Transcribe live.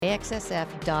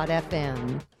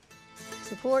KXSF.FM.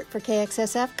 Support for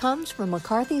KXSF comes from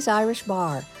McCarthy's Irish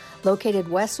Bar, located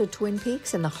west of Twin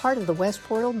Peaks in the heart of the West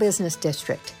Portal Business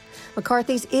District.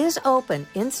 McCarthy's is open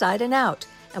inside and out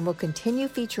and will continue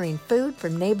featuring food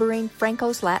from neighboring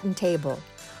Franco's Latin Table.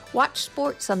 Watch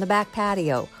sports on the back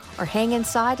patio or hang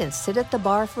inside and sit at the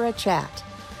bar for a chat.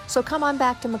 So come on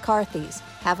back to McCarthy's,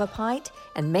 have a pint,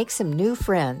 and make some new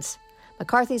friends.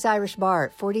 McCarthy's Irish Bar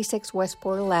at 46 West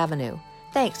Portal Avenue.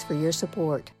 Thanks for your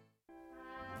support.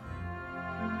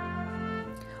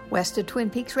 West of Twin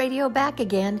Peaks Radio back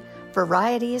again.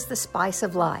 Variety is the spice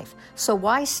of life. So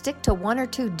why stick to one or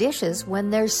two dishes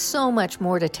when there's so much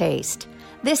more to taste?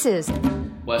 This is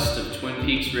West of Twin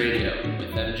Peaks Radio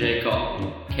with MJ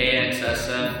Call,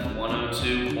 KXSF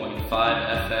 102.5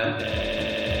 FM,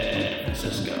 San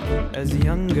Francisco. As a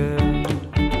young girl,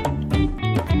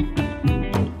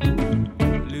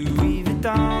 Louis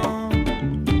Vuitton,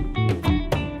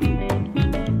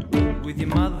 with your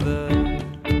mother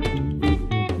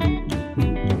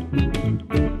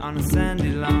on a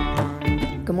sandy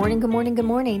lawn. Good morning, good morning, good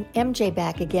morning. MJ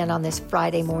back again on this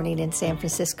Friday morning in San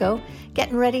Francisco,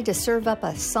 getting ready to serve up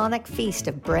a sonic feast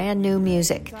of brand new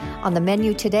music. On the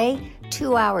menu today,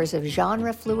 2 hours of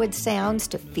genre-fluid sounds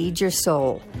to feed your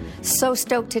soul. So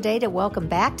stoked today to welcome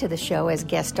back to the show as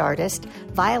guest artist,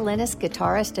 violinist,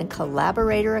 guitarist, and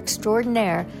collaborator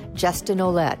extraordinaire, Justin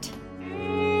Ouellet.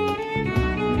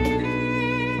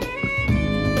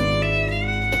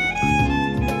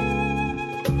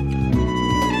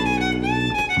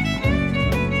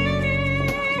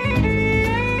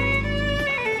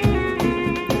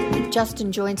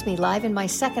 Justin joins me live in my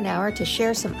second hour to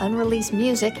share some unreleased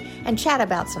music and chat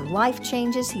about some life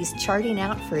changes he's charting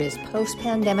out for his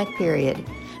post-pandemic period.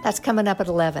 That's coming up at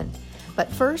 11.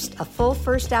 But first, a full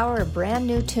first hour of brand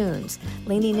new tunes,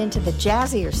 leaning into the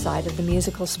jazzier side of the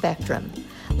musical spectrum.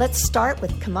 Let's start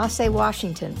with Kamase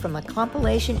Washington from a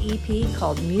compilation EP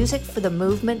called Music for the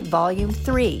Movement Volume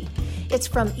 3. It's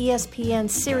from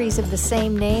ESPN's series of the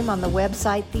same name on the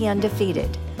website The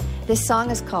Undefeated. This song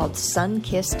is called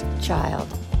Sun-Kissed Child.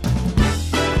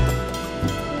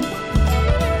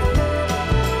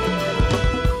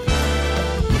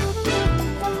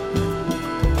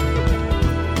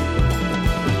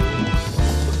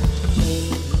 Hey,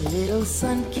 little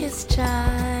sun-kissed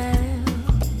child,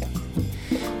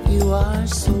 you are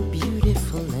so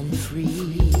beautiful and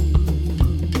free.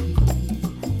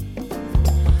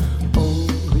 Oh,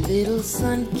 little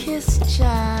sun-kissed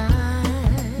child,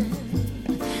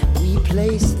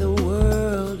 place the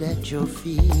world at your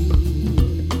feet.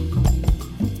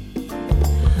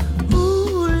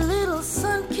 Ooh, little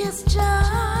sun-kissed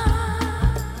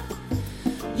child,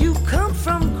 you come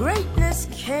from greatness,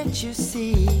 can't you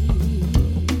see?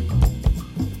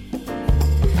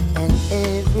 And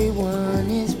everyone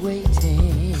is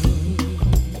waiting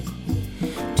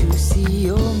to see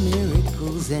your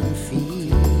miracles and feats.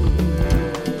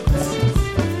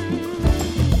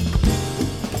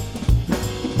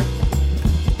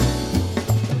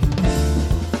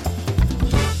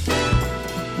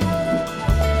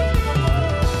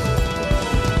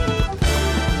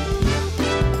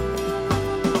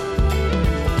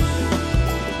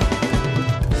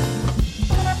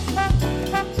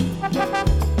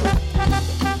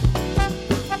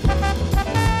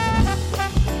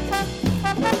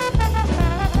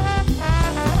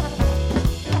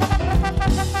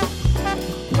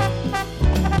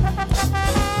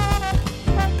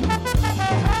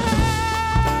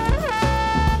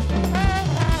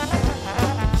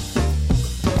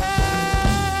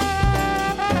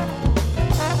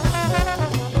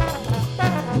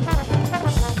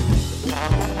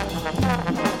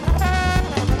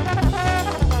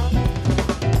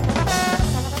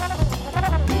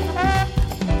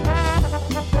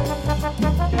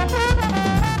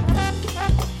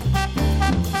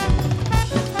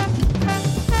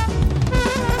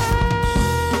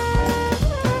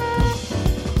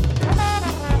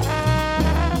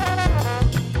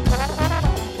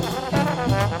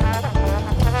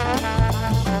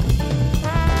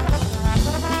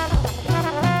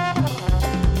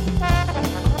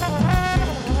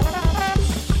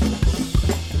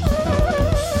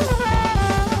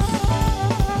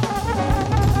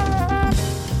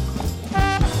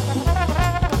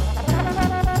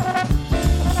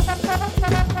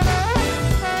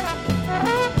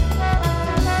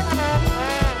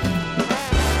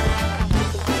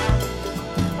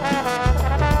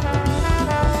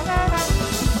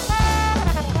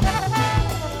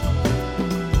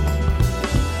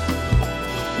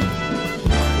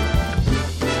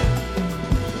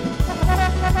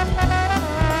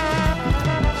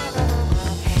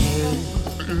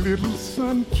 little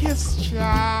sun-kissed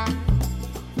child.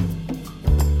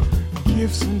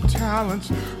 Gifts and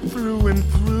talents through and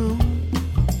through.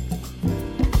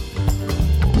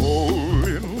 Oh,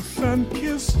 little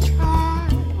sun-kissed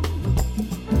child,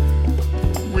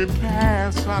 we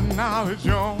pass our knowledge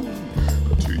on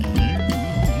to you.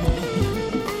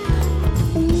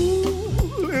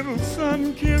 Ooh, little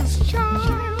sun-kissed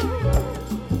child,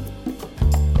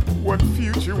 what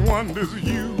future wonders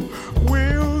you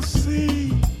will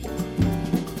see.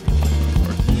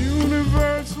 A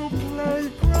universal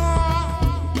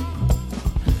playground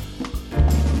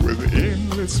with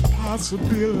endless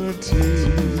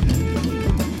possibilities.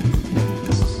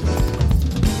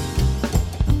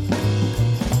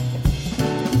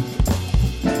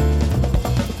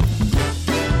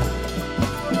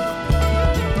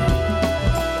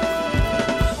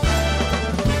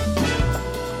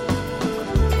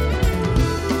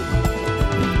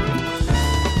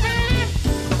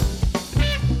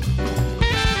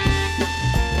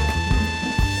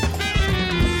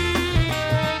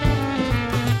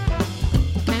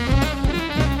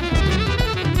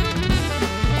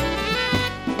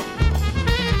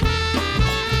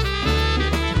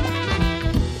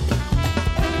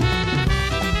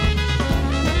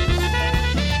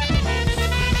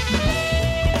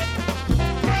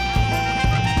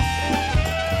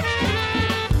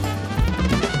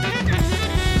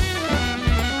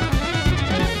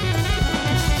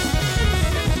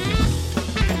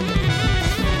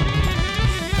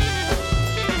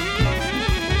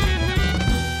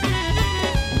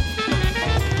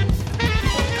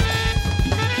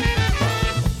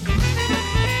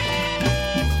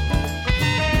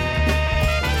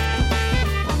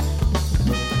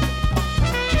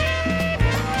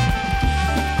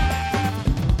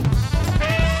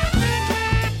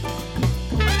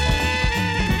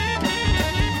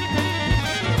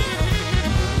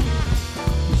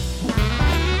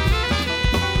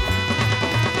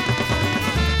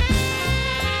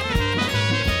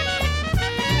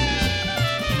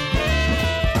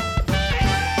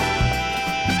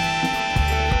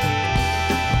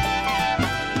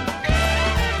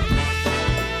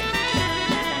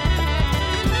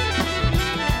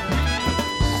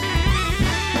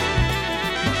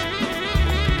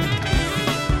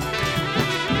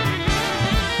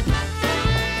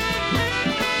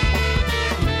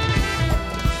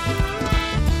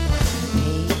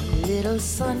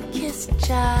 Sun-kissed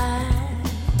child,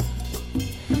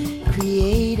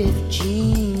 creative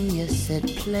genius at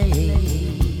play.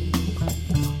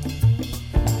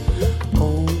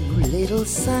 Oh, little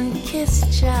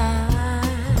sun-kissed child,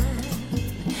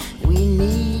 we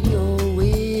need your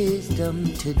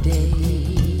wisdom today.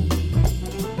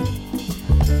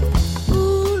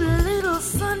 Ooh, little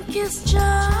sun-kissed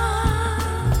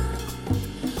child,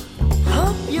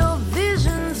 hope your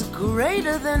vision's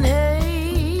greater than hate.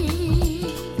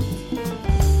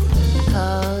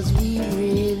 'Cause we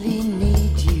really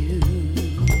need you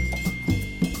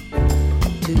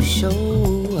to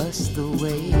show us the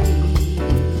way.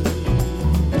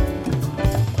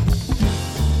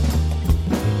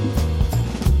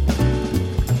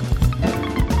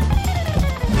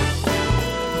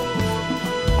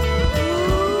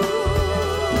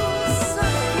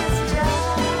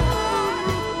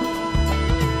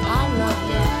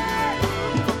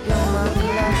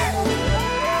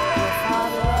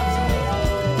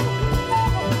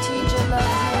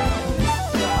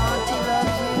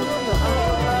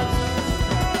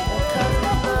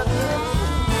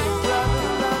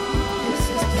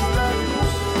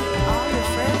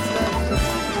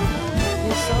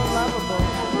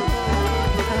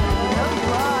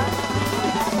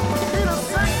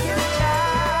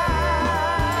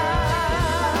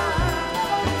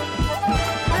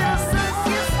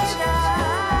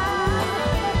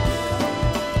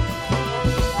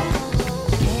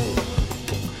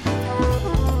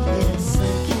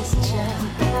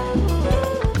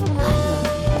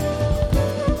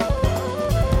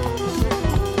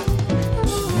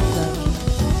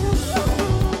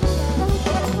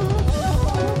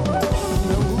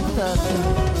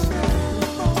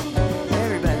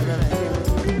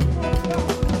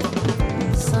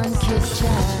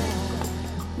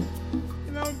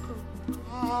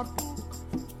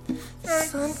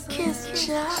 Sun-kissed child. Sun-kissed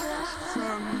child.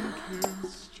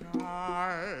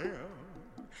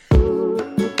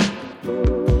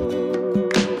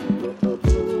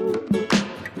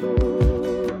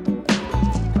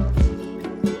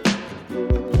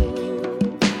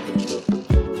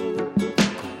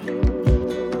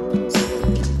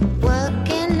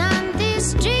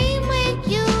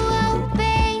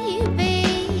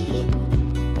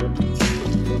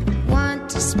 Want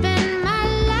to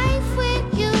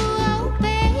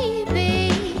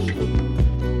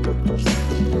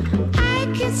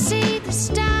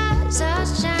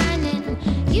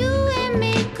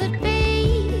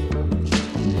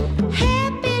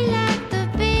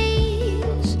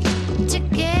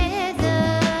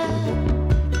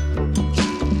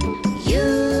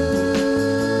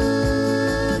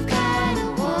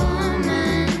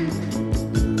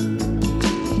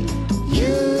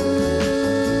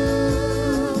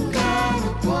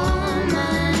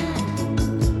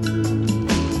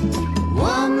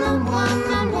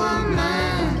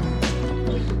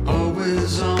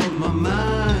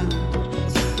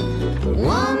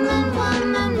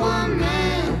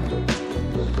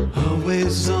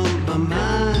is on my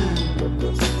mind.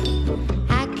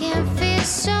 I can feel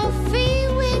so free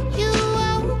with you,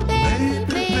 oh baby.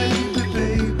 Baby,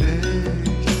 baby,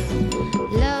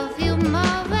 Love you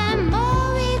more and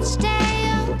more each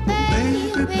day, oh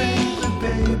baby,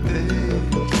 baby. baby.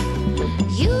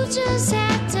 You just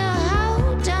have to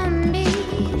hold on me.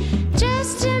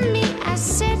 Just to me, I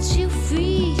set you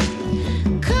free.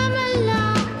 Come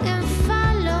along and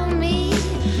follow me,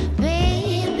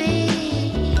 baby.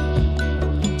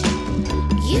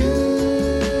 You've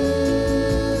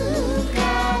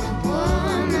got a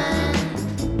woman.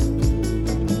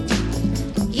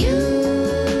 You've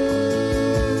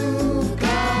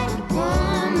got a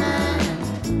woman.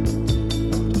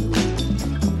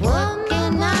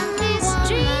 Walking on this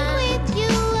street with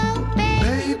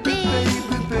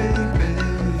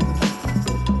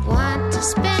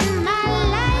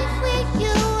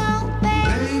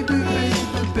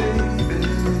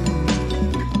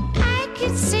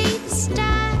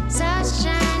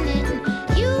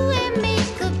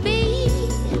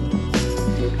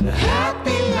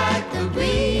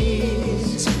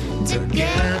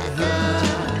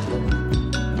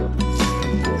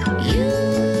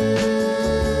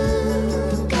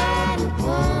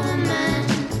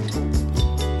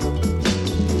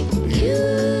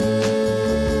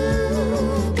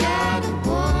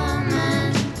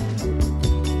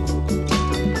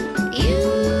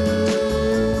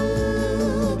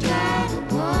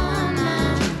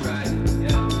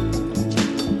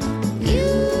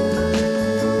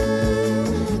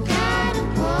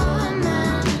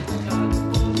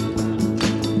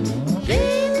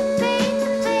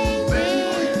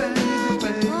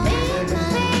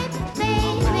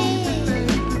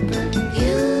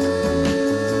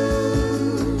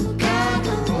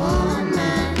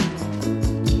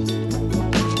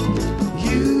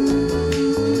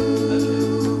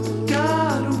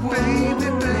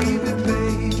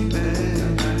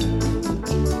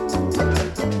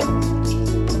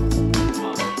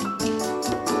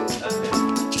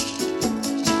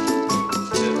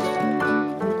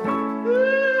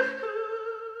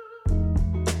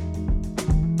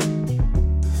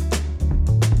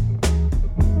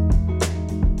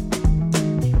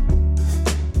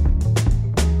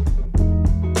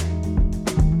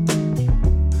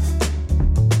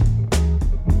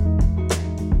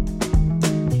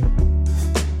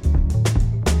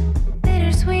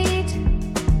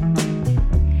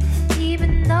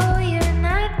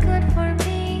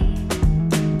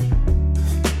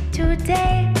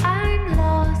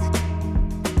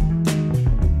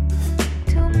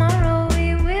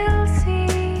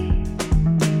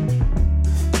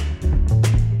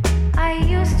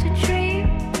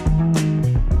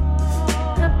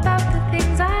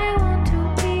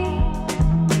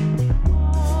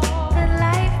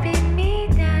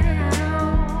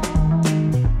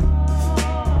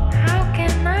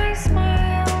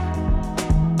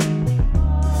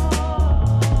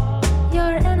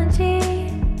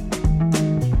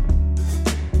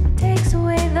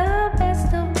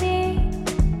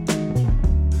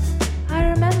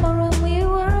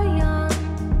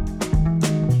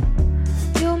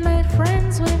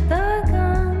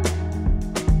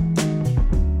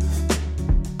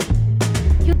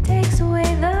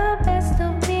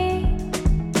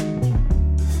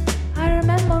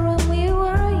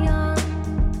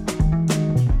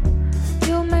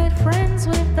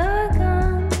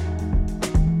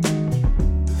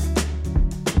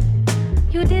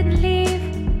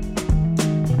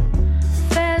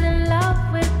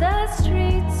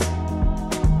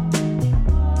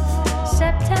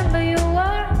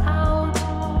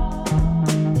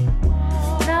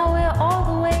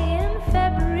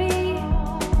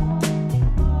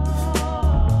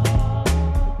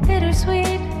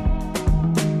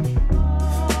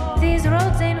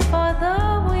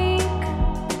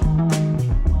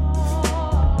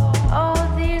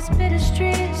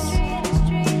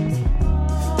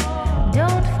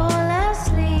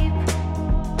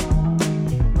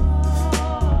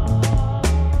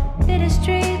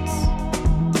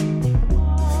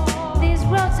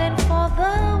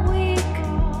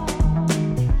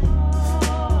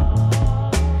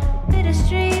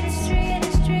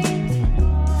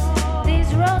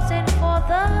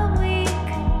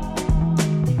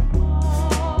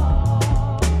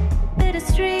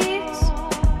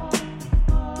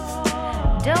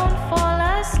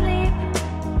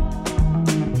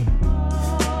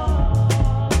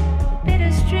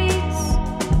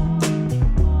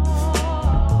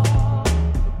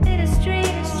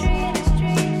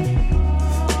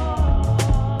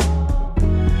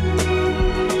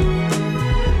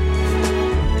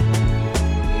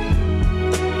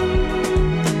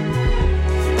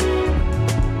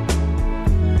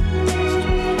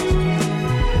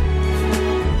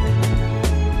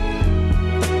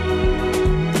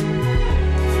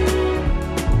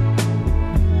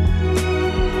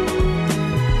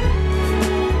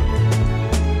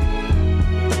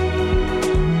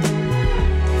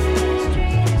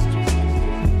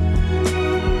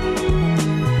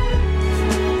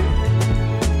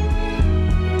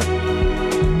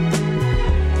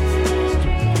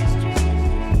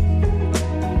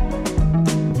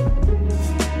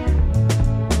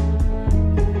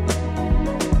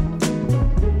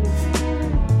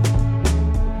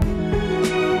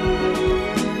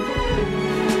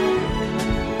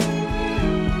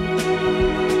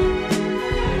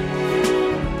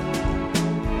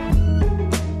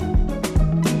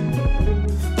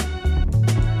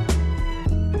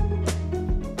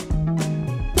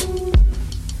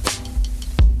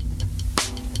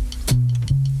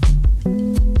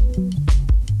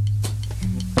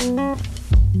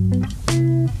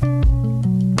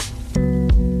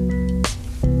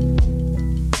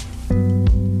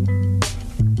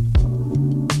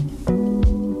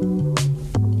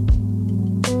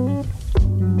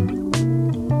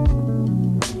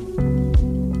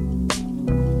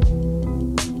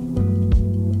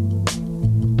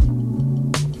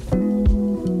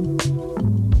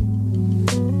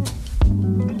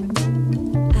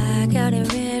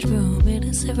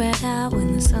sit right out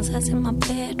when the sun sets in my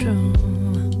bedroom.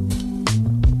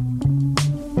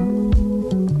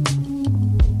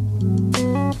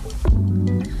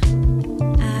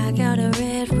 I got a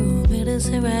red room, it'll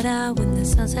sit right out when the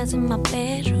sun sets in my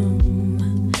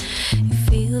bedroom. It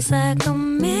feels like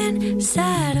I'm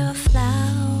inside a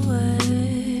flower.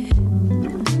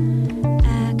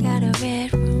 I got a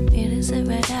red room, it'll sit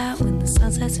right out when the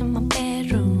sun sets in my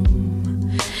bedroom.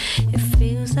 It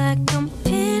feels like I'm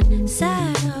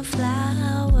inside a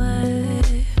flower.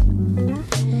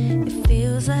 It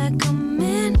feels like I'm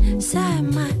inside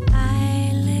my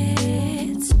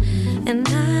eyelids, and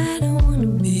I don't wanna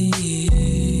be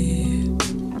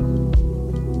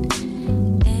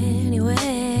anywhere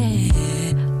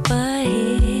but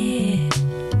here.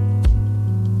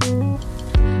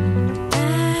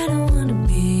 I don't wanna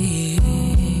be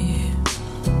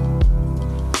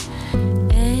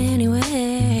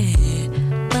anywhere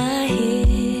but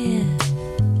here.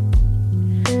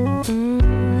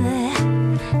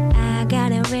 I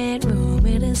got a red room,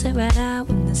 it'll sit right out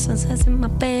when the sun sets in my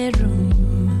bedroom.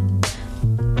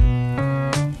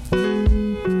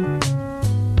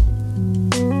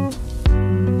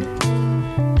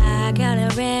 I got a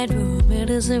red room,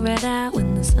 it'll sit right out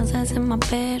when the sun sets in my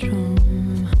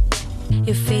bedroom.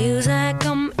 It feels like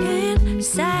I'm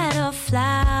inside a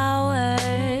flower.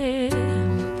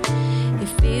 It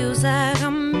feels like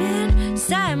I'm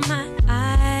inside my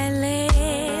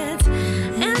eyelids,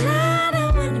 and I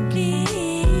don't wanna be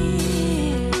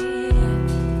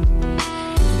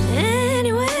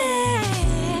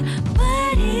anywhere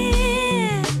but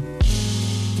here.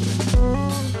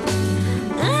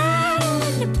 I don't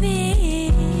wanna be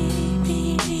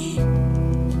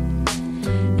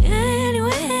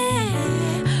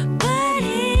anywhere but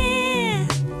here.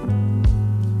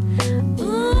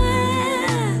 Ooh,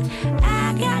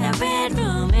 I got a red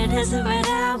room, it doesn't red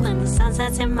out when the sun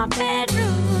sets in my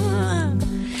bedroom.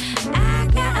 I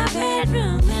got a red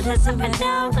room, it doesn't red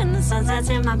out when the sun sets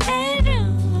in my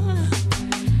bedroom.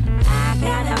 I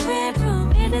got a red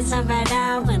room, it doesn't red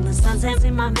out when the sun sets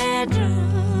in my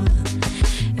bedroom.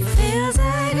 It feels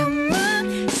like I'm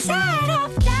inside a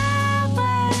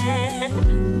flower.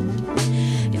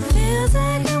 It feels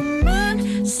like I'm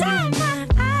inside my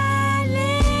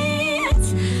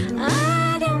eyelids.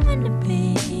 I don't wanna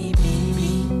be.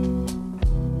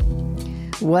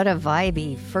 What a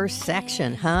vibey first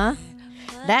section, huh?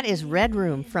 That is Red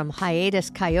Room from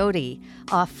Hiatus Coyote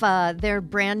off their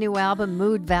brand new album,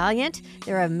 Mood Valiant.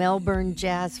 They're a Melbourne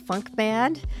jazz funk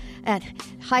band. And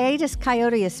Hiatus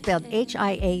Coyote is spelled Hiatus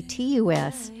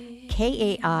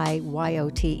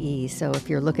Kaiyote. So if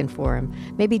you're looking for them,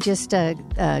 maybe just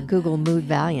Google Mood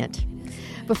Valiant.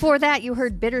 Before that, you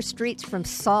heard Bitter Streets from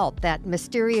Salt, that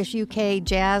mysterious UK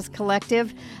jazz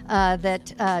collective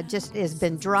that just has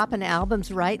been dropping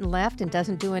albums right and left and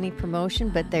doesn't do any promotion,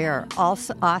 but they are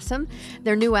also awesome.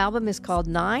 Their new album is called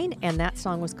 9, and that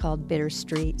song was called Bitter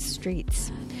Streets.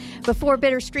 Before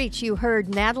Bitter Streets, you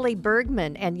heard Natalie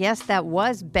Bergman, and yes, that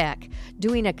was Beck,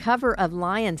 doing a cover of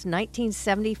Lion's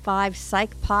 1975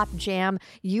 psych pop jam,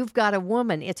 You've Got a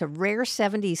Woman. It's a rare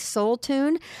 70s soul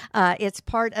tune. It's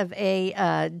part of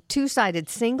a two-sided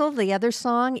single. The other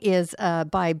song is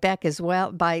by Beck as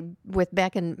well, with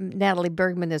Beck and Natalie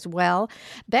Bergman as well.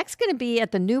 Beck's going to be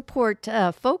at the Newport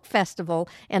Folk Festival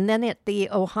and then at the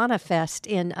Ohana Fest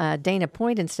in Dana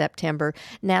Point in September.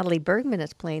 Natalie Bergman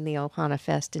is playing the Ohana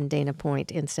Fest in Dana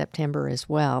Point in September as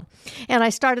well. And I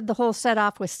started the whole set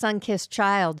off with Sun-Kissed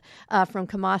Child from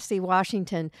Kamasi,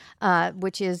 Washington,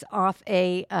 which is off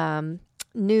a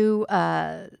new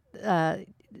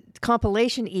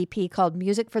compilation EP called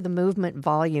Music for the Movement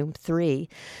Volume 3.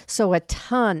 So a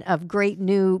ton of great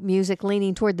new music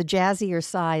leaning toward the jazzier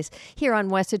size here on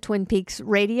West of Twin Peaks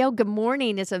Radio. Good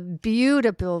morning. It's a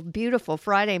beautiful, beautiful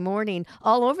Friday morning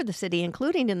all over the city,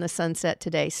 including in the Sunset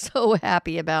today. So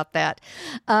happy about that.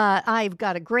 I've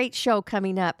got a great show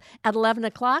coming up at 11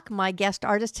 o'clock. My guest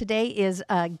artist today is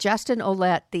Justin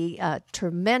Ouellet, the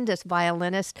tremendous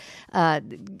violinist,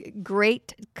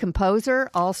 great composer,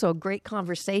 also great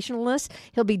conversationalist.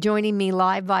 He'll be joining me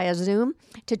live via Zoom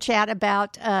to chat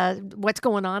about what's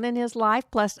going on in his life,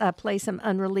 plus play some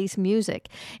unreleased music.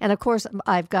 And of course,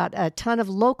 I've got a ton of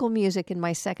local music in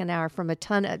my second hour from a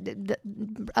ton of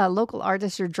local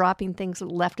artists are dropping things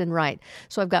left and right.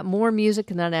 So I've got more music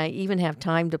than I even have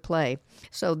time to play.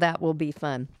 So that will be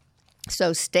fun.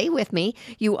 So stay with me.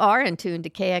 You are in tune to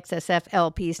KXSF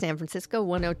LP San Francisco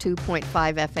 102.5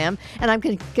 FM, and I'm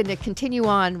going to continue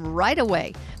on right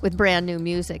away with brand new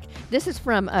music. This is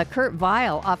from Kurt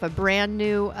Weill off a brand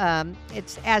new,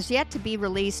 it's as yet to be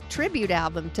released tribute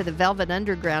album to the Velvet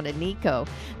Underground and Nico.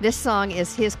 This song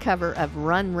is his cover of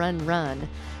Run, Run, Run.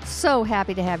 So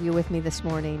happy to have you with me this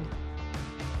morning.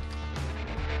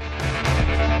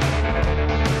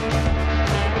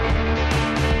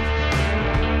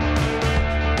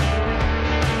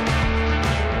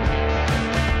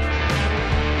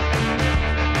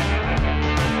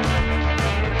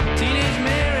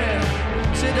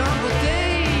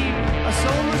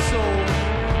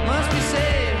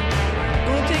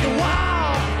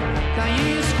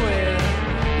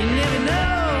 You never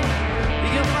know, you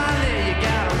can find it, you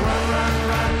gotta run, run,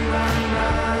 run,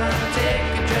 run, run.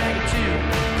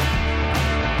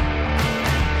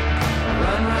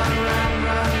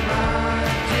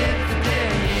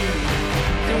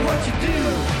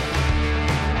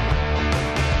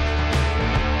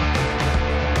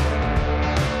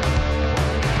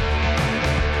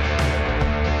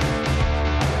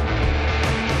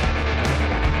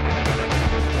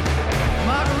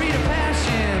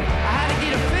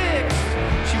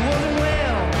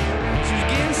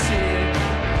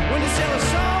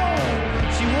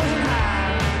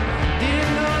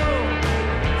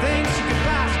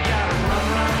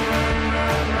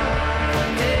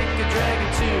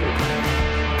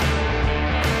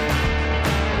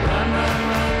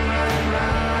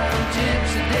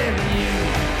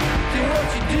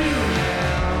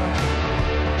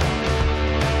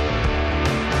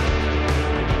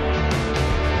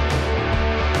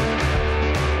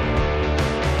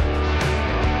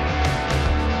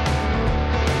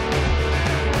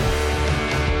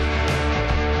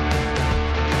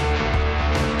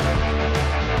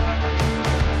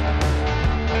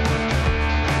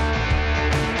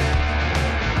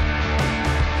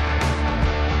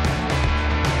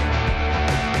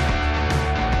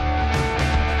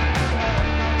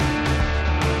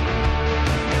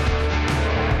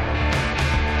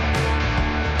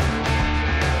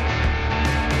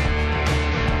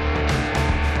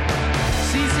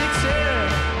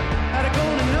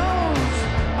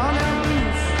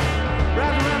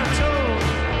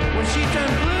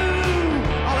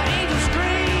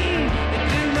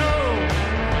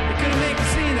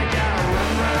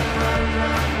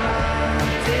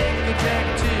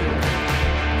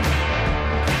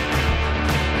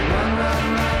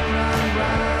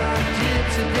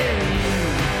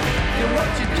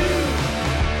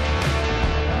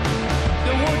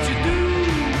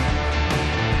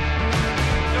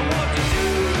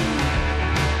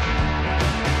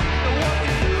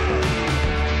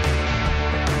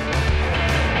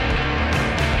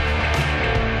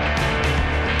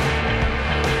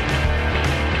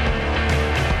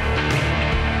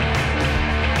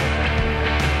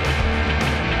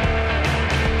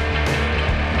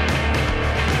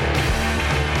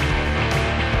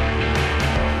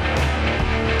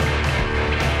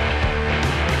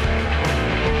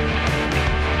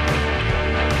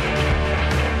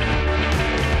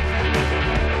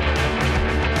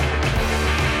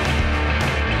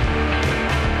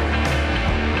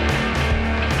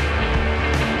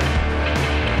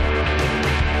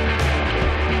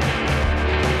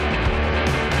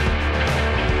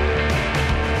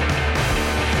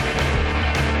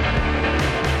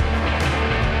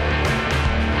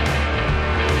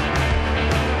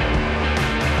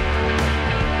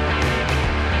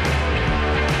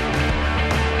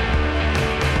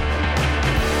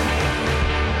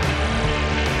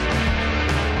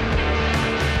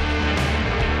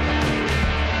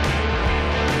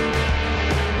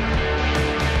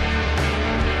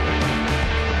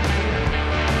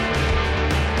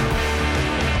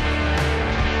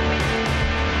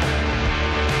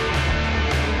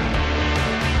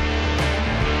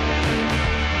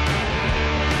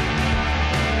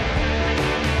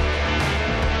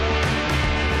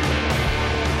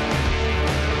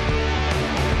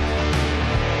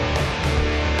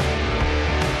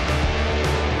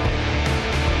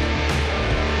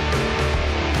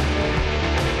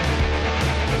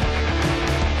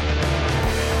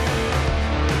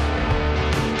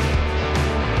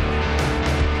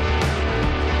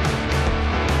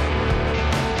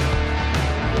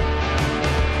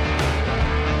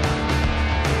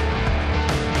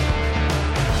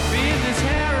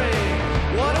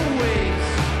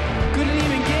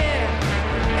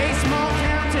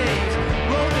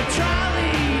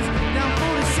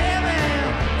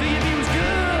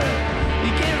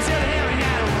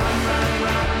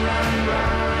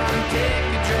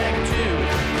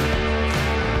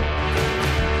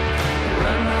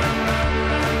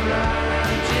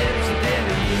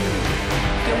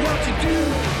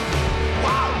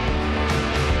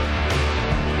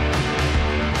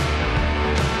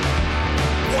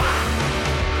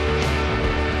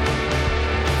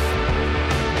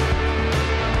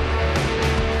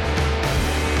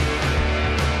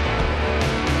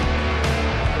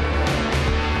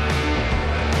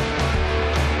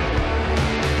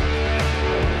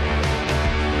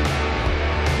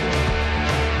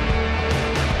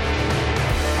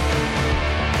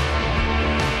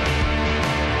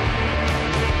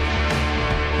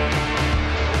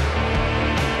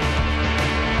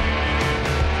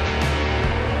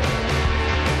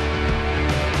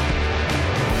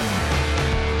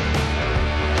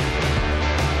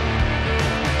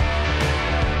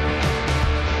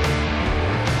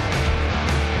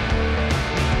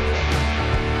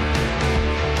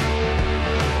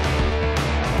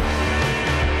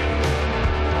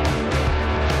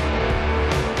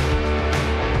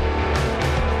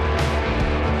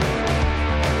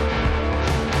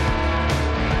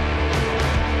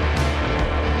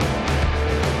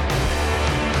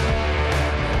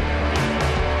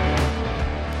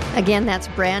 Again, that's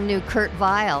brand new Kurt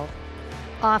Weill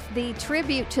off the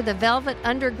tribute to the Velvet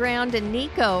Underground and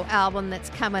Nico album that's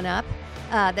coming up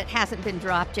that hasn't been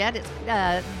dropped yet.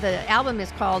 The album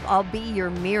is called I'll Be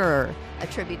Your Mirror, a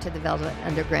tribute to the Velvet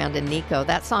Underground and Nico.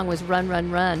 That song was Run,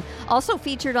 Run, Run. Also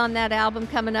featured on that album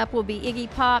coming up will be Iggy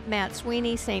Pop, Matt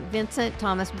Sweeney, St. Vincent,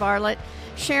 Thomas Bartlett,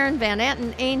 Sharon Van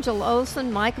Etten, Angel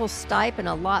Olsen, Michael Stipe, and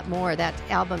a lot more. That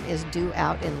album is due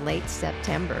out in late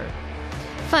September.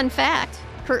 Fun fact,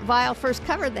 Kurt Weill first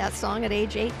covered that song at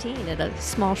age 18 at a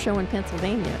small show in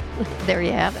Pennsylvania. There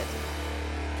you have it.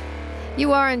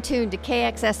 You are in tune to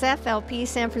KXSF LP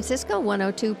San Francisco,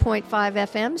 102.5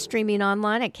 FM, streaming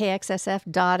online at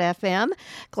kxsf.fm.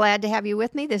 Glad to have you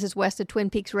with me. This is West of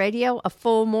Twin Peaks Radio, a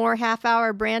full more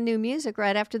half-hour brand new music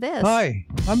right after this. Hi,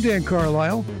 I'm Dan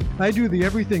Carlisle. I do the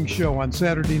Everything Show on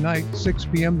Saturday night, 6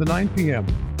 p.m. to 9 p.m.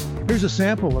 Here's a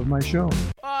sample of my show.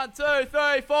 1, 2,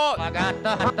 3, 4. I got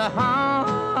the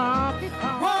honky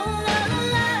tonk.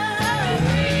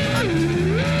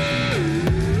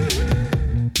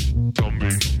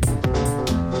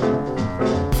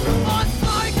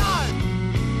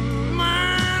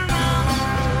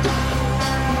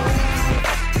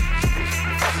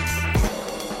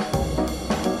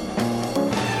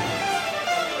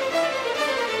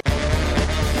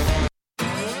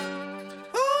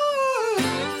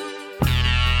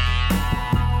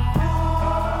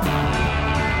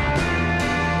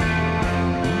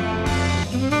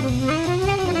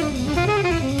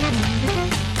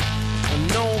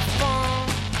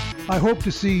 I hope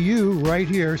to see you right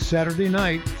here Saturday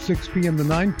night, 6 p.m. to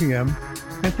 9 p.m.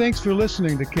 And thanks for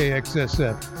listening to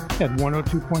KXSF at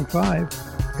 102.5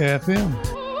 FM.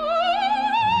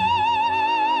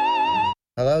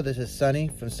 Hello, this is Sunny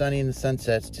from Sunny in the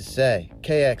Sunsets to say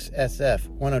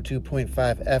KXSF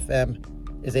 102.5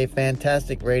 FM is a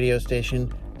fantastic radio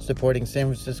station supporting San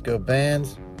Francisco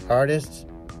bands, artists,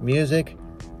 music.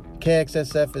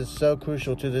 KXSF is so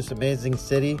crucial to this amazing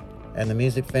city and the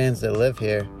music fans that live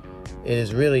here. It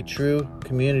is really true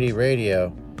community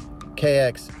radio.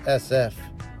 KXSF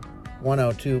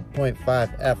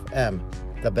 102.5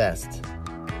 FM, the best.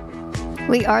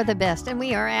 We are the best, and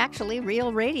we are actually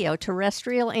real radio,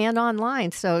 terrestrial and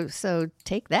online, so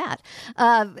take that.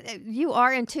 You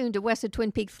are in tune to West of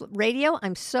Twin Peaks Radio.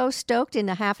 I'm so stoked in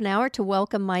a half an hour to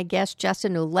welcome my guest,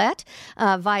 Justin Ouellet,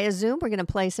 via Zoom. We're going to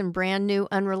play some brand new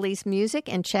unreleased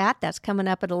music and chat. That's coming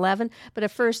up at 11. But at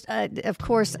first, of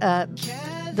course,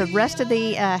 the rest of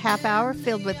the half hour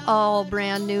filled with all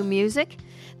brand new music.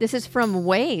 This is from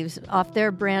Waves off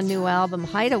their brand new album,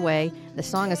 Hideaway. The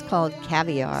song is called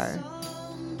Caviar.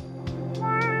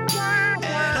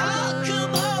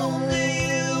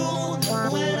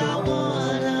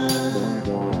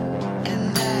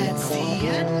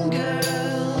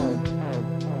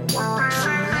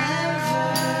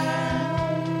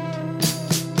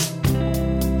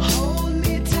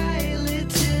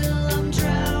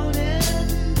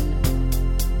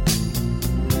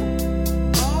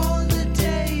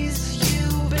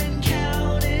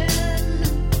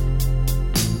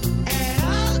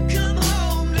 Come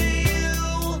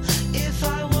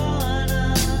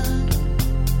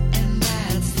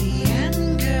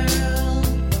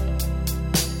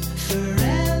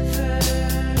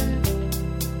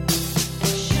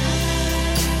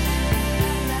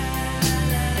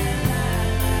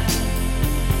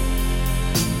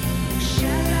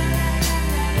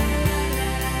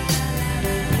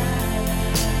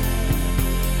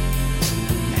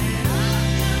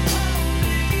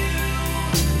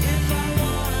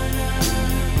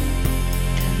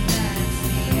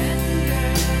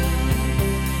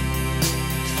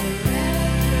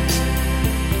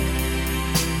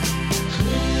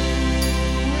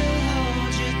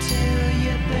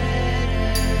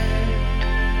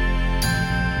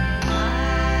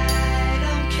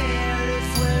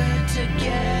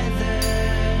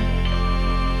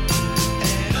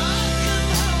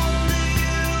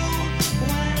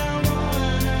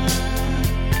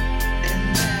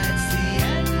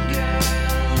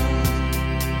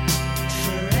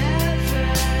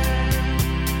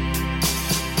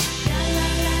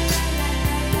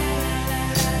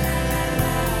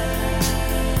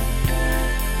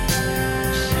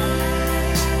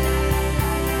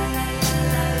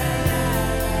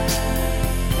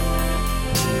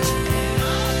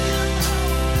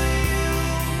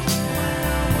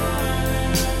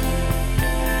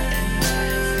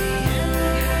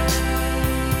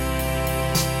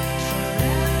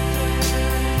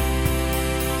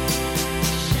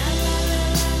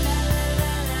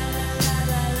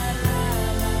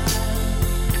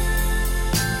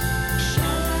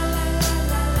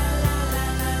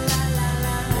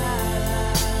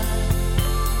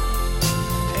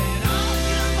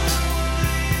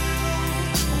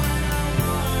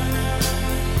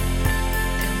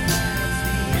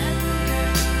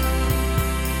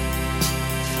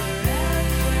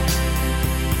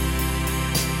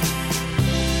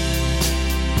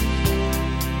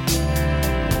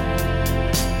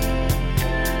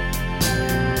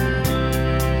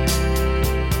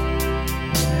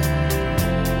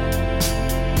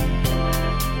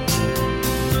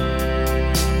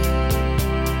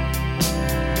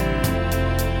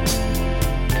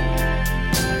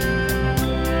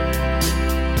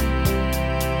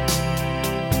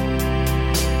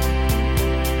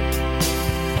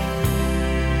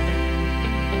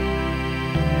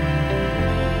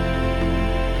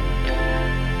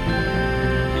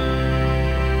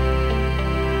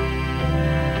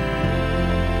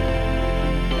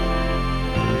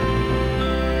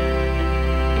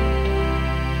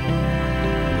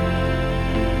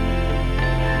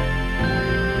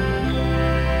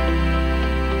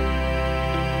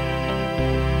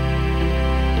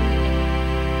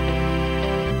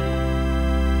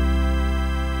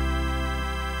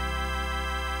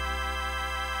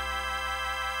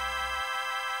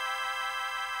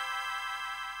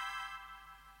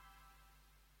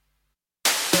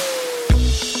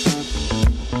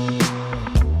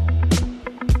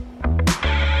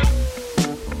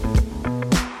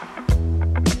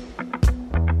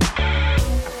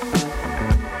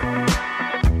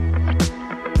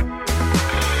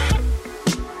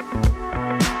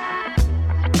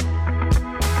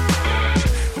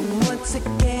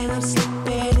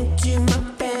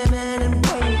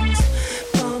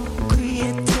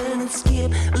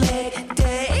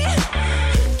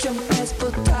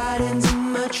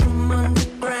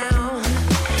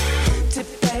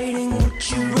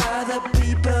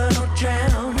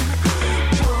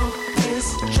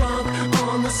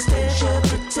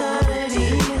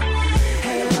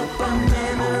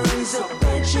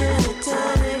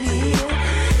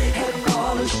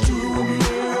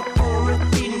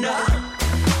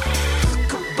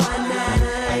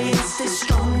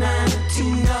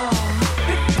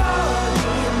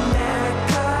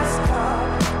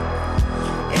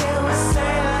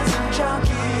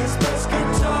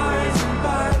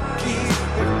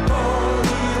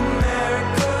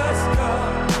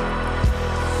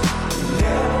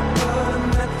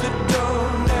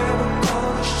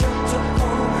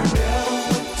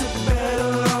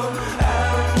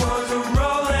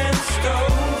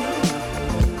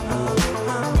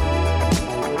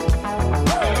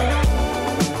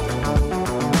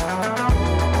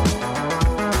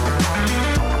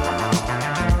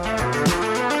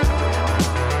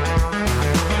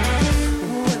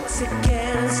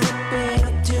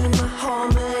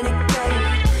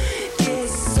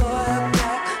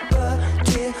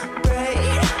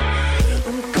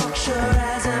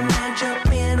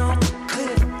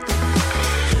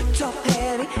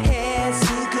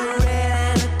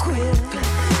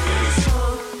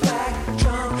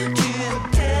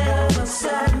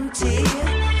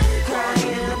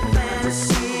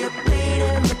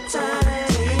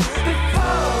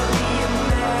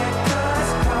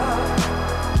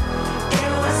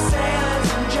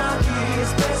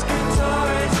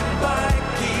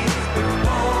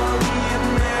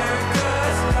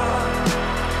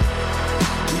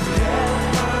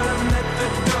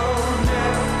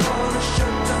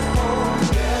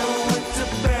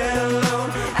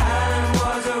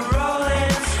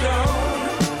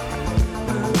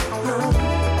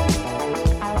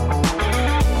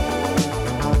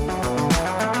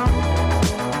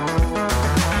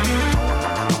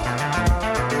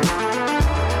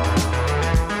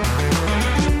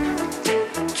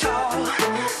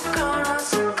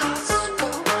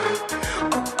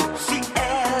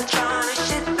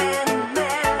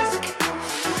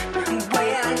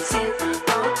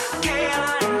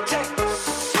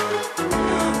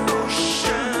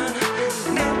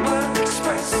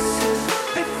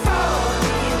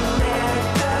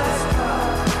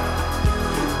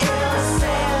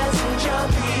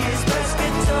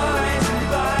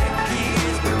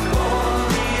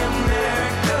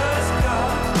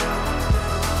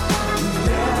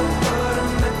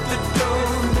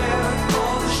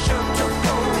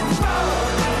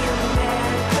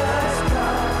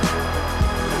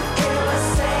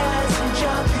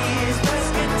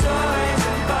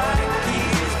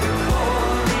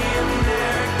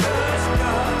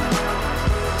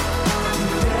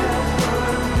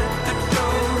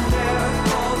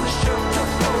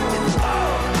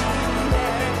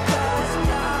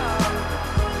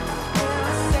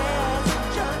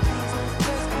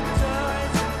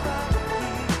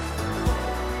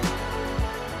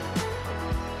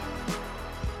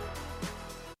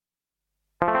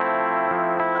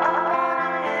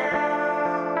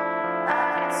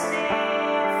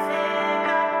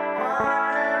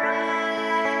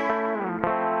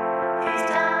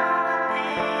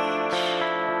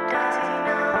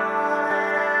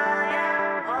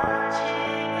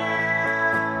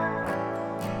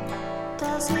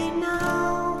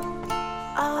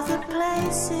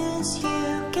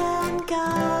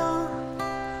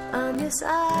this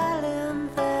island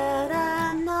that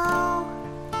I know,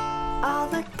 all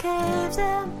the caves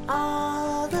and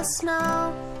all the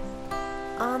snow.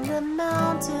 On the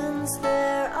mountains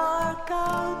there are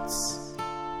goats.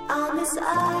 On this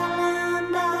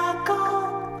island I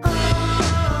go.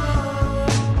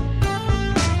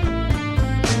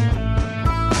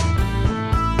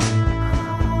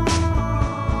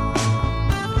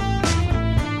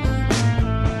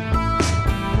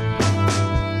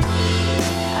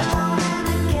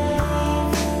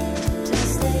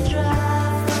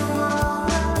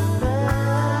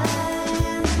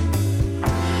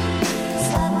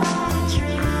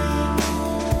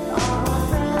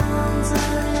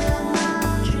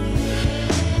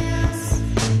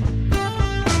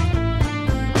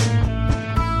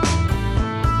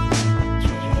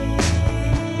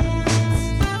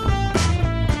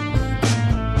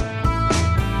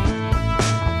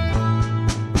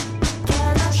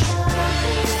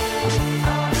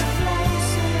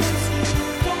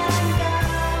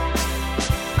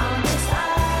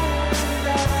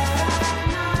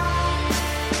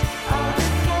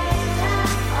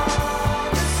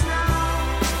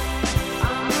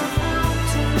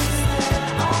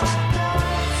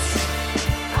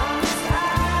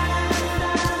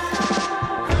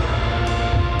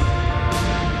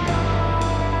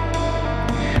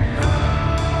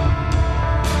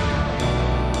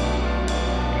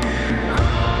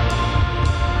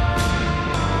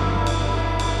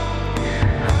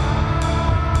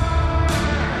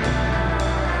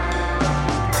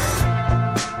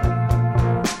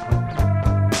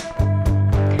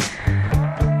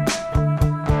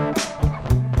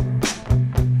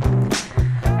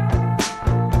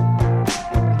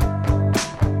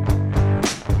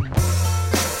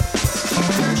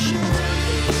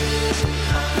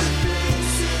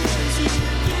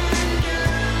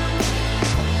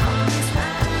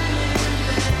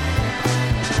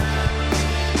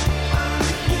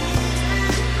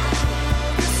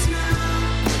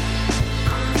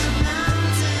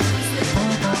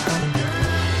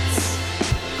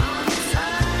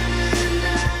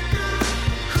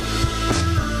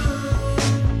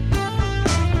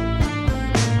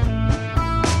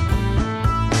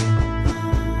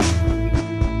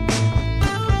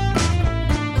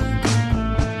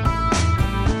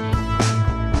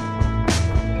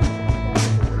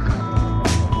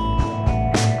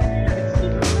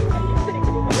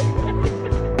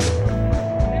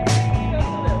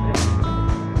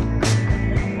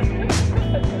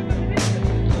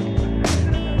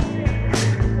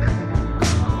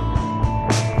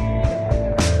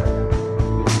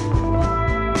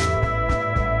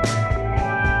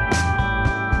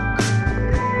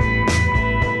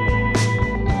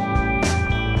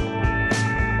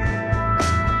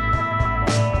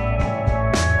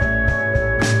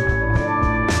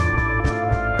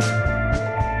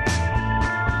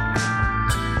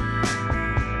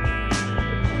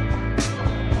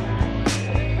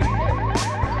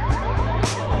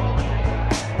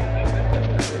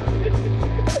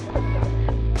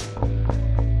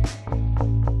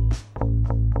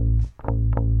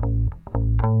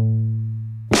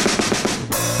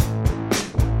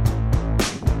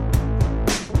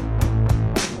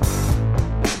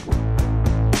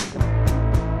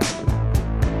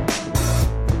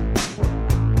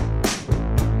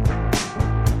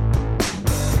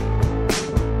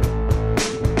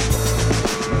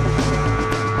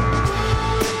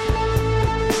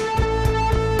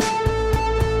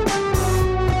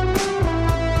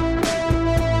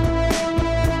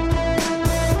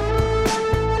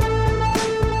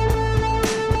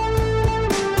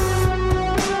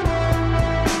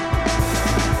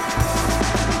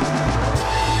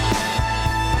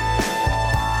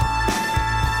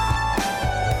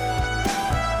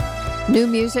 New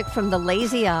music from the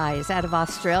Lazy Eyes out of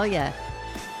Australia.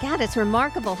 God, it's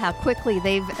remarkable how quickly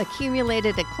they've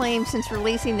accumulated acclaim since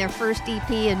releasing their first EP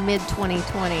in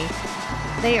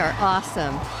mid-2020. They are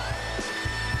awesome.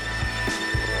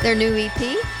 Their new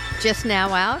EP, just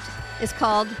now out, is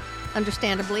called,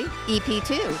 understandably,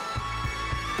 EP2.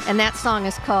 And that song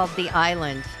is called The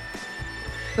Island.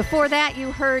 Before that,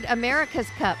 you heard America's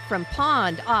Cup from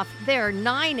Pond off their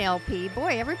 9 LP.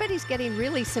 Boy, everybody's getting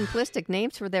really simplistic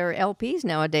names for their LPs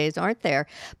nowadays, aren't there?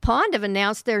 Pond have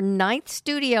announced their 9th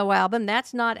studio album.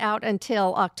 That's not out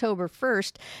until October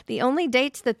 1st. The only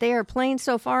dates that they are playing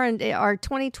so far are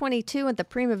 2022 at the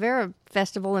Primavera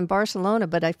festival in Barcelona.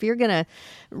 But if you're going to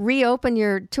reopen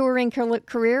your touring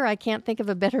career, I can't think of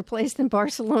a better place than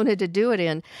Barcelona to do it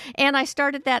in. And I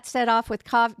started that set off with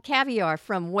Caviar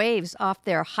from Waves off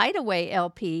their Hideaway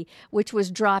LP, which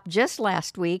was dropped just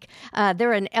last week.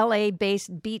 They're an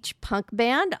LA-based beach punk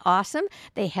band. Awesome.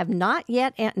 They have not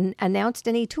yet announced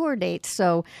any tour dates,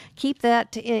 so keep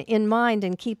that in mind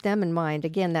and keep them in mind.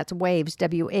 Again, that's Waves,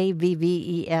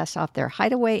 Wavves, off their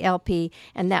Hideaway LP,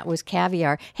 and that was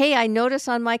Caviar. Hey, I notice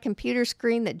on my computer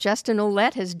screen that Justin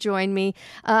Ouellet has joined me.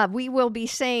 We will be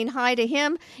saying hi to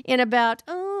him in about,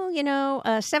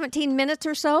 17 minutes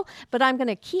or so, but I'm going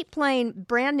to keep playing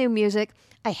brand new music.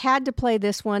 I had to play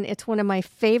this one. It's one of my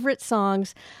favorite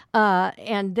songs,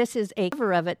 and this is a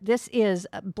cover of it. This is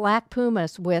Black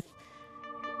Pumas with,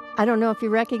 I don't know if you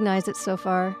recognize it so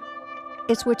far,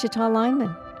 it's Wichita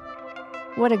Lineman.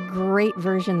 What a great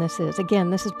version this is. Again,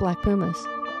 this is Black Pumas.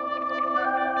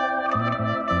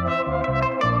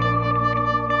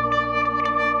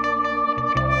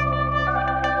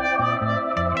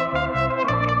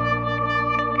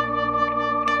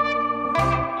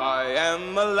 I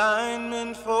am a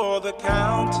lineman for the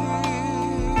county,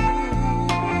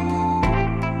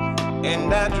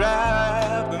 and I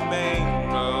drive the main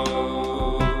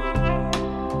road,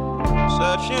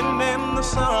 searching in the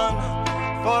sun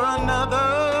for another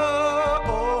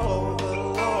overload.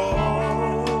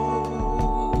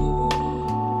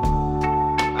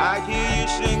 I hear you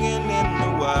singing in the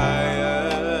wire,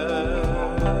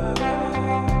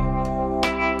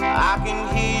 I can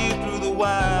hear you through the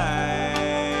wire,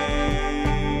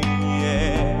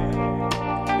 yeah.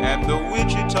 And the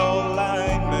Wichita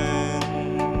lineman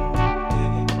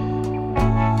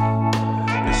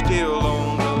is still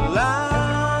on the line.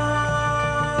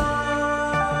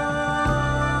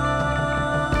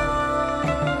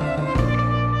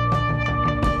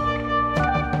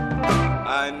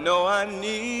 I know I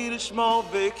need a small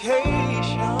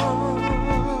vacation,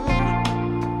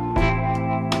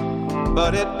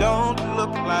 but it don't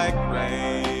look like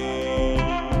rain.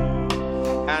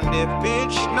 And if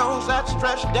big snows that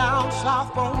stretch down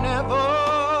south won't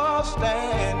never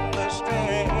stand the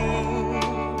strain,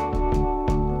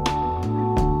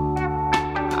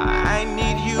 I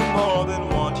need you more than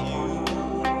want you,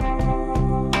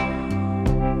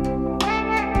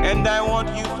 and I want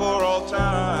you for all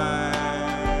time.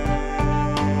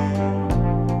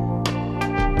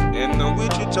 And the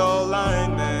Wichita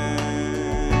lineman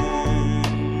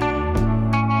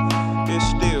is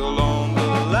still on the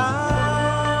line.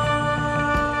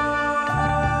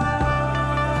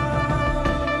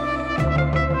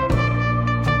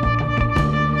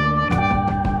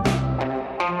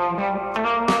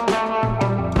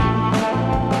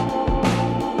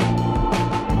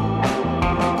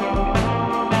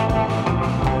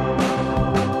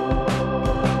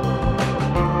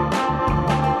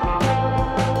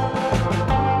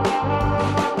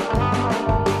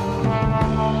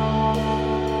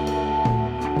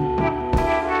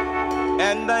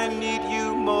 And I need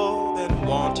you more than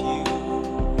want you,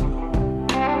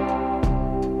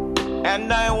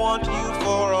 and I want you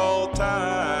for all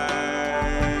time.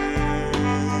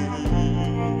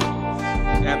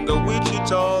 And the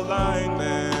Wichita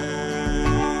lineman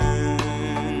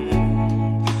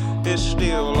is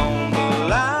still on the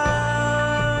line.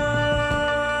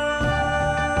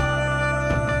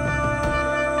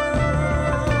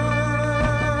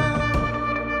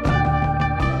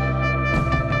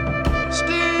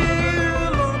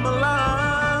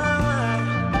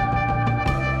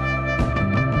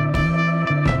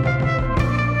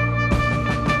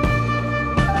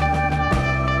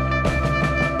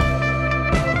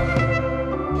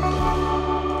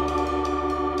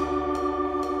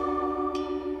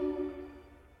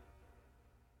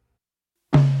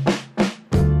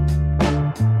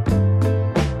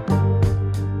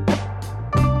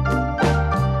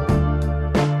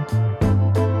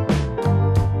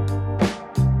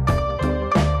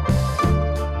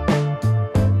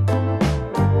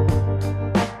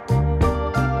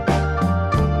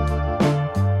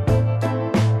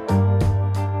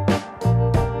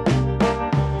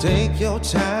 Take your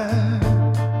time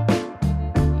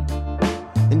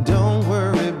and don't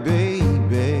worry,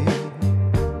 baby.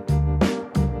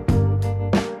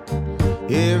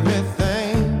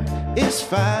 Everything is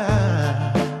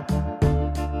fine,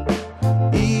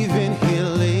 even here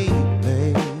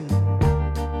lately.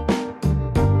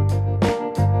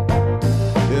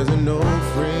 There's an old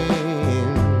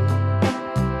friend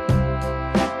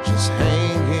just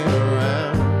hanging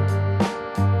around.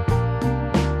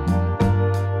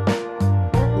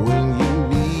 When you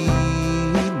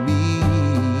need me,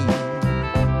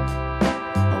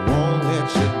 I won't let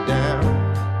you down.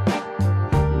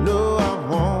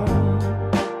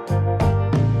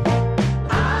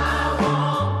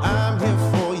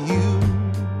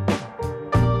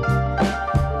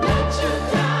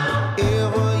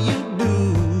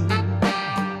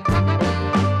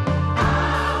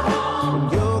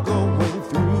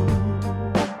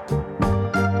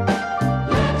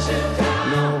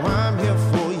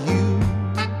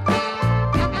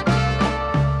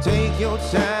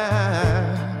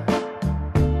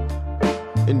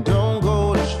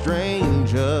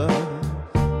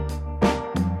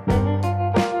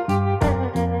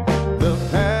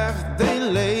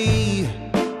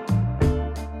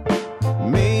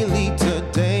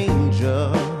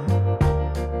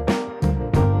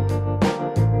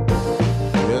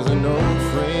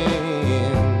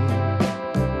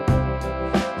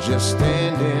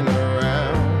 standing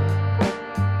around.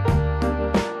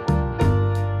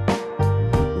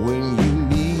 When you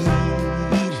need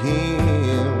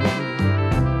him,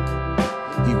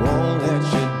 he won't let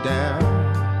you down.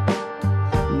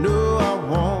 No, I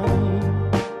won't.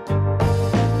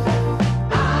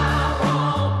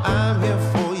 I'm here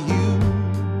for you.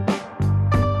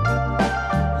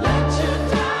 Let you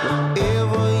down.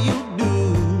 Whatever you do.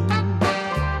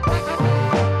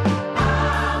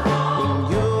 When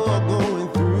you're going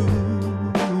through.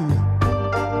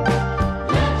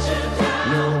 Let you down.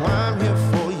 No, I'm here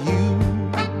for you.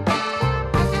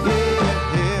 Yeah,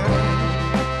 yeah.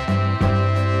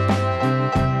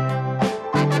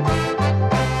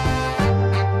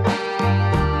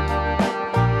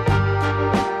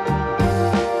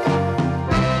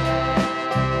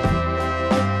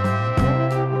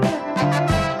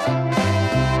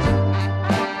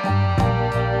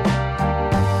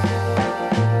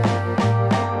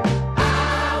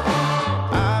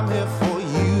 I'm here for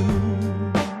you.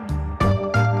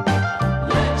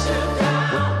 Let you down.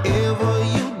 Whatever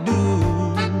you do.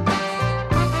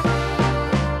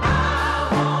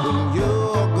 When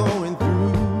you're going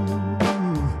through.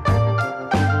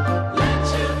 Let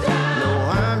you down. No,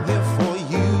 I'm here for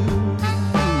you.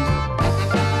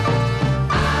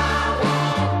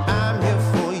 I'm here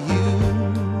for you.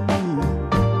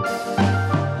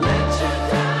 Let you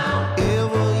down.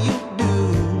 Whatever you do.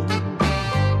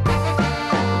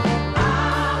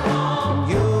 When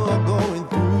you're going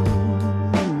through.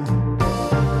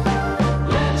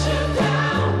 Let you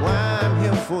down. No, I'm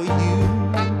here for you.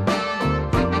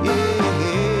 Yeah,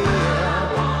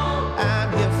 I'm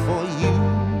here for you.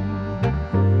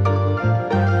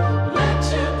 Let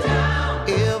you down.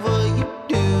 Whatever you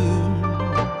do.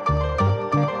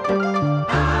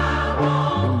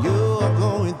 When you're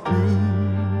going through.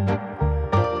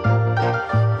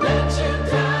 Let you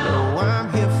down. No, I'm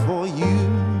here for you.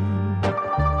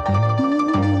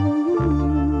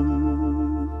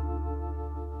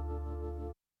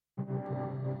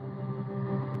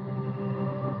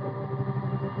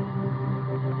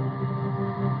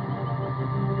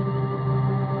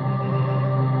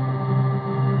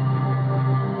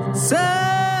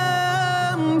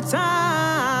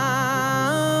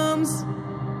 Sometimes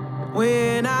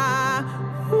when I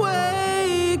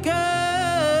wake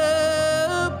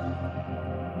up,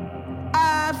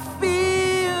 I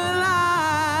feel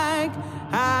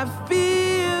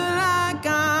like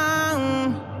I'm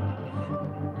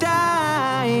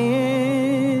dying.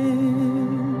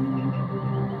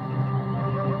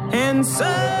 And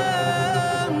sometimes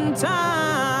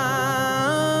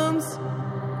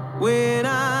when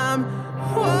I'm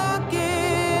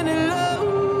walking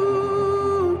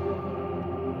alone,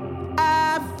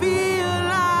 I feel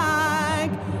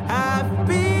like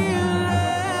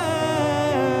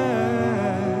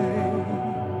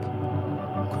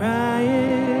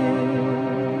crying.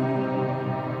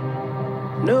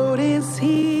 Notice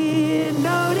here,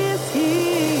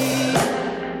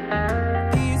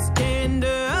 these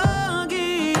tender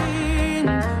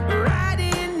huggings right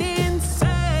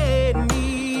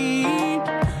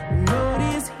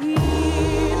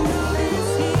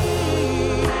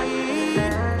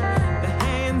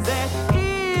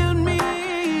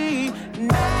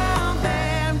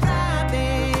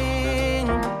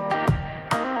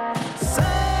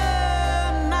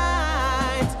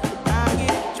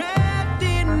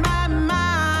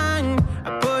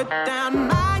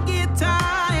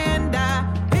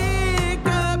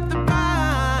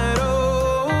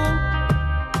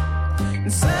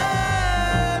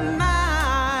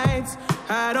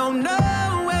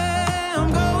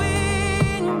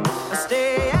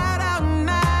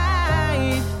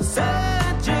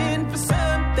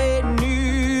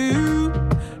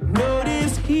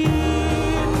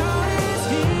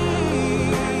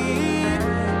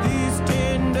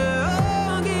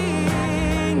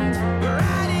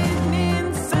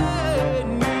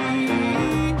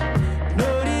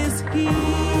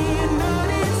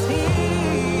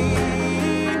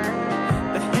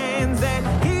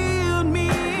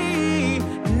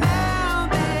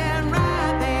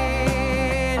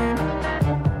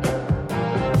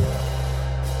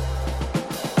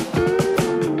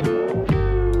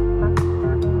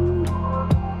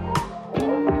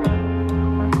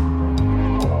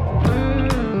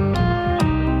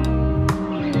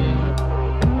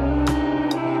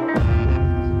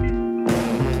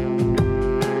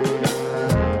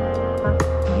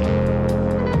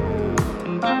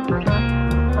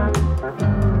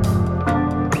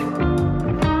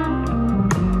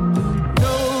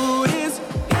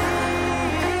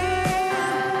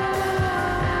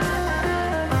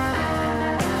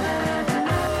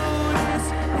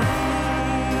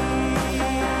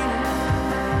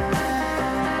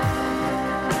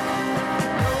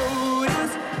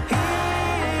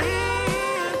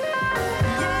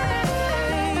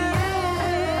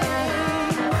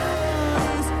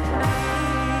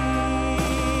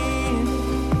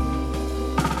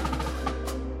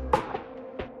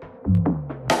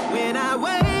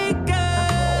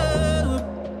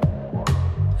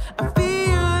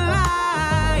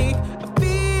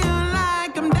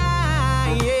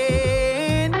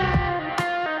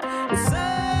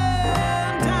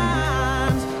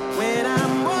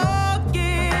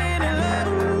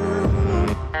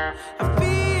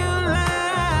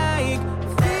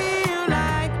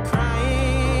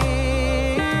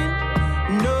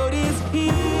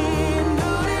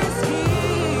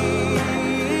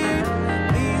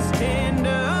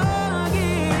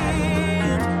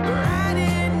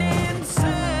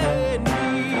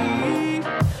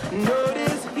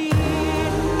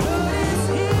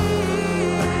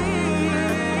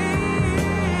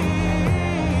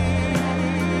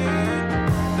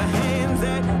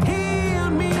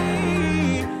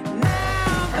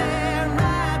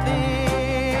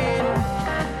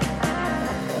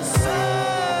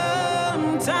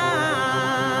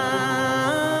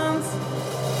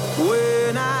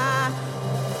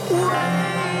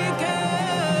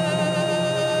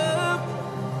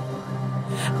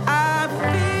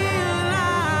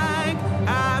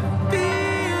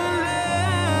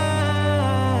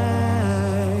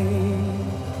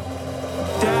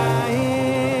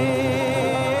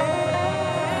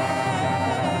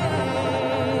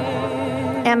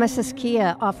Amethyst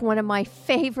Kia off one of my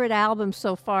favorite albums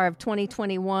so far of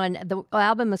 2021. The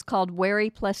album is called Wary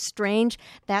Plus Strange.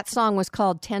 That song was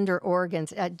called Tender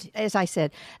Organs. As I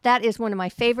said, that is one of my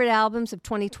favorite albums of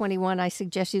 2021. I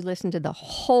suggest you listen to the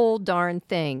whole darn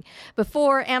thing.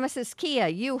 Before Amethyst Kia,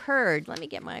 you heard, let me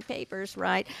get my papers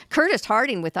right, Curtis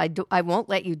Harding with I Won't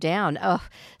Let You Down. Oh,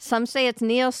 some say it's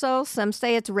neo soul, some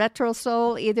say it's retro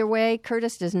soul. Either way,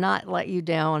 Curtis does not let you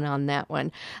down on that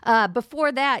one.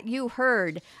 Before that, you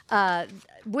heard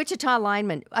Wichita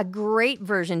Lineman, a great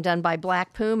version done by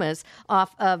Black Pumas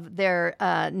off of their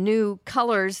new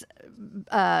Colors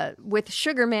with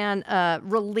Sugarman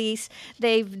release.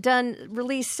 They've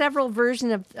released several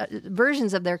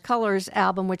versions of their Colors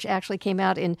album, which actually came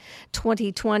out in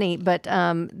 2020, but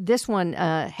this one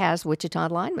has Wichita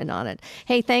Lineman on it.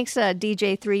 Hey, thanks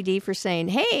DJ 3D for saying,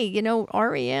 hey, you know,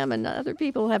 REM and other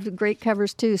people have great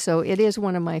covers too, so it is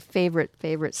one of my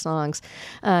favorite songs.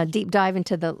 Deep dive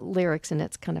into the lyrics, and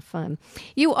it's kind of fun.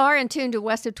 You are in tune to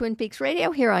West of Twin Peaks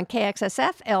Radio here on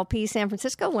KXSF, LP San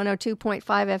Francisco, 102.5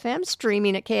 FM,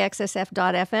 streaming at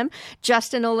kxsf.fm.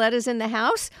 Justin Ouellet is in the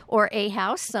house, or a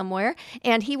house somewhere,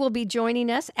 and he will be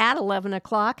joining us at 11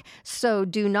 o'clock, so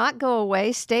do not go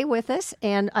away. Stay with us,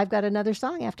 and I've got another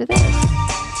song after this.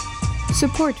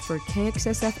 Support for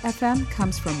KXSF-FM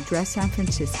comes from Dress San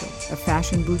Francisco, a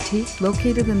fashion boutique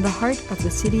located in the heart of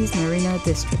the city's Marina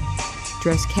District.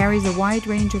 Dress carries a wide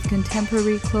range of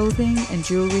contemporary clothing and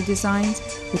jewelry designs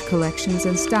with collections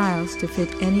and styles to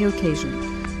fit any occasion,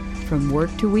 from work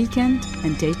to weekend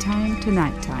and daytime to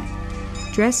nighttime.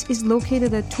 Dress is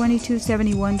located at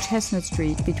 2271 Chestnut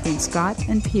Street between Scott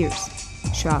and Pierce.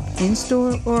 Shop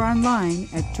in-store or online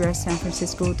at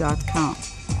dresssanfrancisco.com.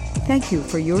 Thank you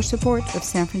for your support of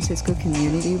San Francisco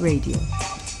Community Radio.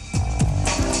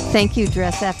 Thank you,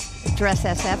 Dress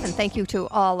SF, and thank you to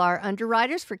all our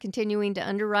underwriters for continuing to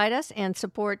underwrite us and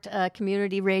support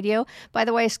community radio. By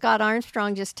the way, Scott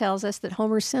Armstrong just tells us that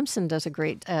Homer Simpson does a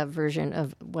great version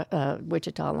of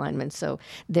Wichita Lineman, so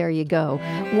there you go.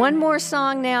 One more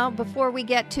song now before we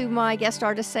get to my guest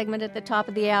artist segment at the top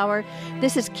of the hour.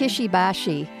 This is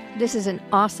Kishibashi. This is an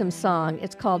awesome song.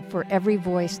 It's called For Every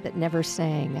Voice That Never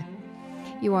Sang.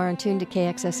 You are in tune to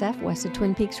KXSF, West of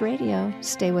Twin Peaks Radio.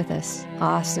 Stay with us.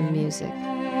 Awesome music.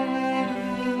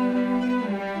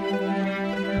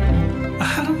 I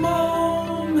had a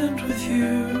moment with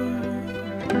you.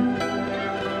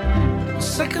 A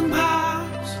second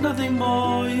past, nothing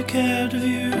more you cared to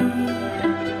view.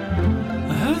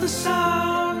 I heard the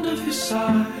sound of your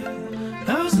sigh.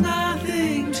 There was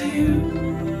nothing to you.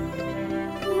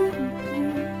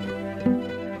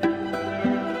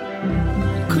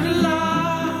 Could have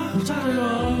laughed at it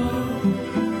all,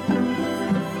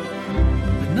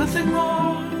 but nothing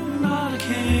more, not a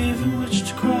cave in which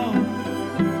to crawl.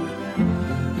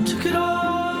 Took it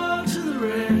all to the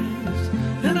rest,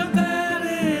 and I bet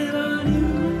it on you.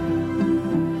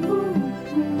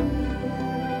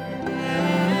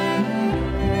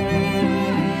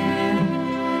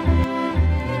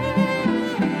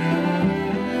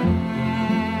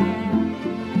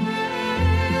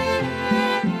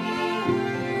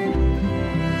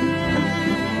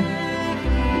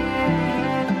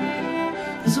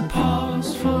 There's a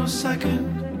pause for a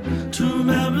second to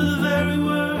remember the very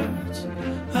words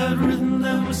I'd written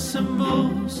them with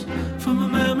symbols from a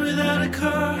memory that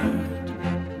occurred.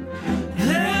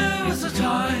 There was a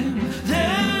time,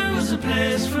 there was a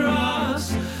place for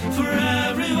us, for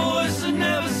every voice that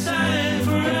never sang,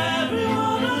 for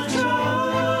everyone I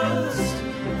trust.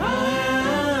 I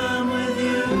am with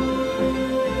you,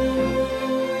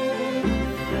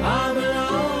 I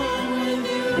belong with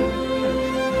you.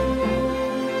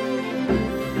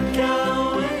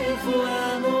 Can't wait for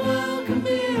when the world can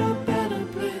be a better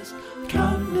place.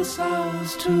 Countless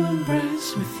hours to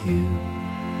embrace with you.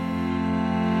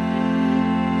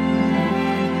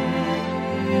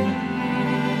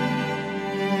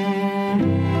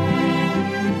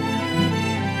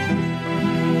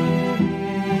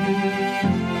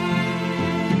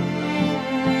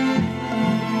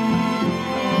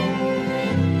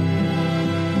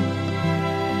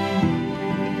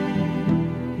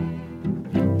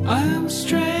 I am a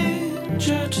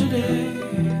stranger today.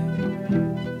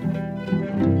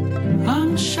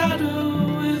 I'm a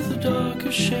shadow with a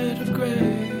darker shade of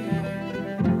grey.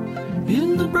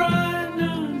 In the bright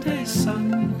noonday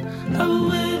sun, I will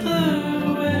wither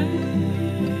away.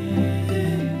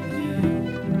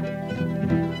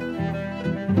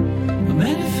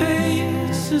 Many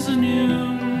faces are new,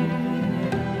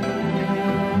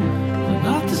 they're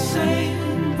not the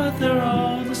same, but they're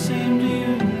all the same to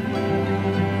you.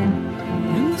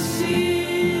 In the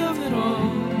sea of it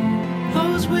all,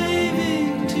 I was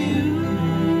waving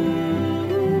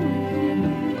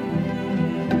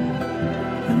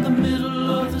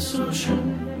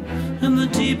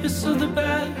deepest of the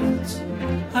beds,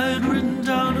 I had written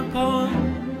down a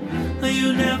poem that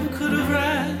you never could have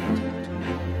read.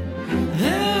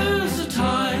 There's a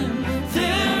time,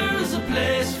 there's a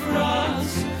place for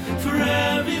us, for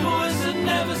every voice that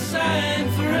never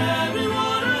sang, for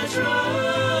everyone I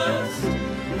trust.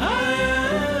 I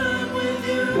am with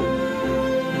you.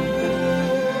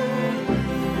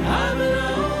 I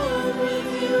belong with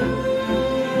you.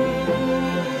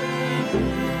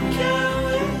 Can't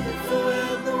wait for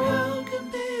when the world can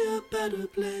be a better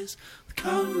place, with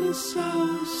countless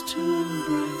hours to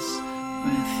embrace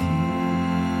with you.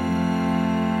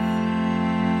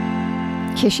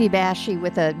 Kishi Bashi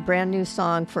with a brand new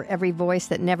song for every voice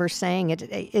that never sang.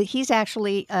 He's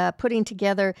actually putting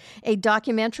together a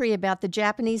documentary about the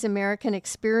Japanese-American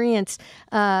experience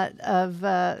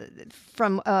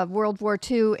from World War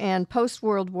II and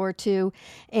post-World War II,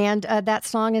 and that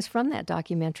song is from that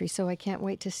documentary, so I can't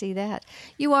wait to see that.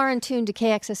 You are in tune to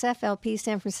KXSF LP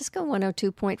San Francisco,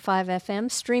 102.5 FM,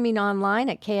 streaming online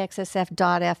at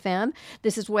kxsf.fm.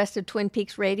 This is West of Twin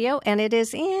Peaks Radio, and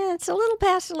it's a little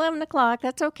past 11 o'clock.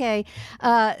 That's okay.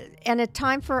 And it's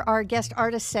time for our guest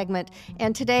artist segment.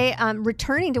 And today,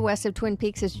 returning to West of Twin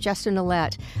Peaks is Justin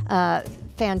Ouellet.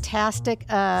 Fantastic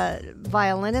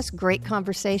violinist, great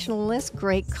conversationalist,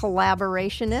 great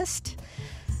collaborationist,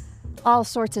 all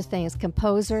sorts of things,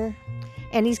 composer.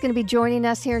 And he's going to be joining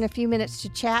us here in a few minutes to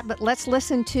chat. But let's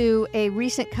listen to a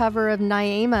recent cover of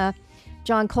Naima,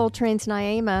 John Coltrane's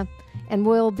Naima. And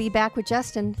we'll be back with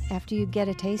Justin after you get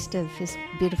a taste of his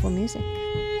beautiful music.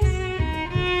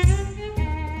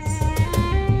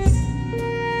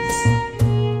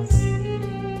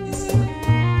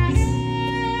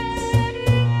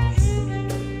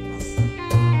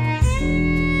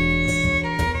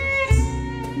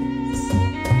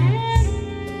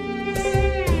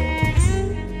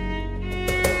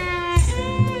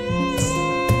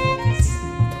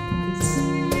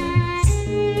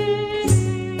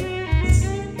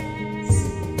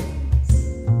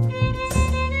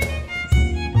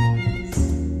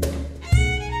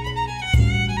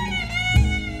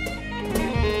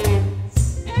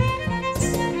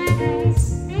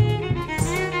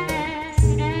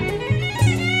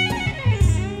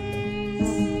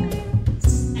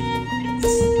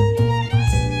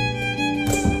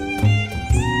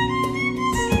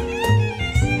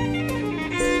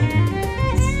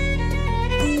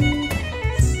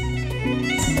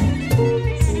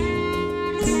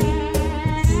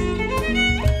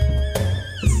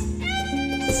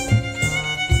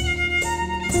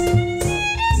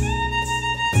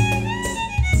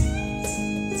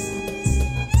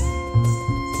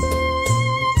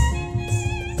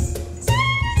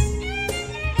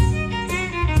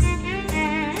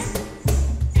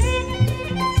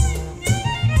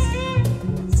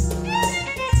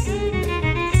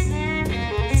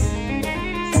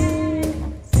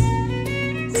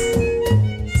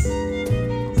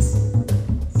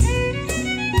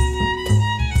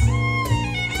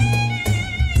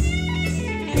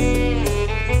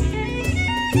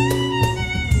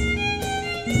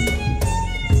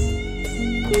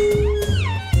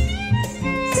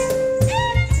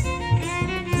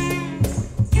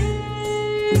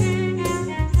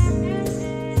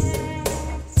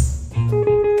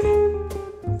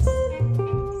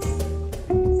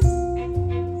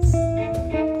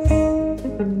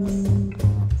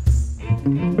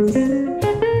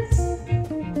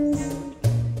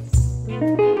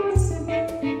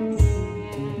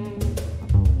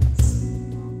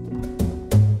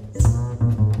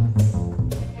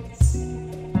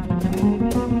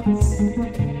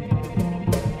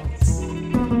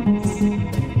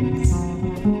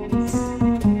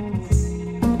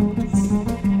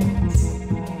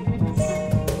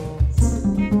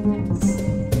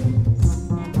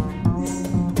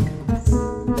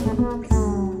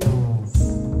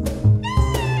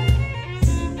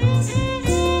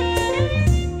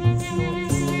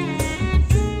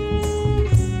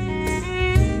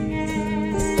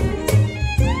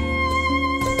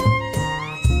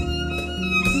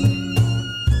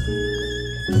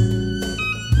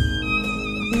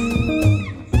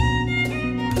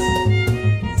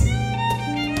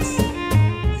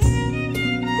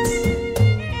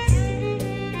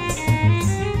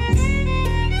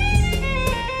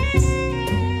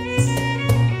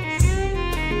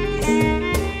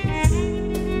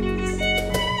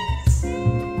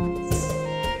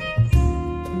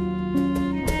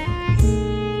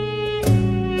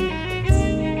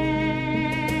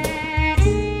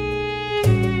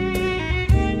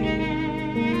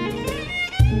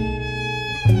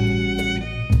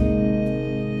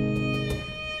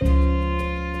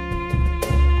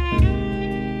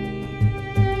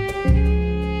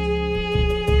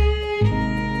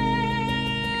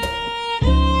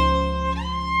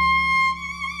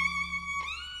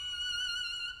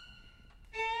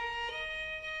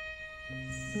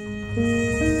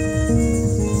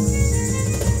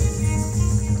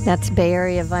 That's Bay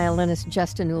Area violinist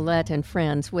Justin Ouellet and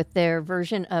friends with their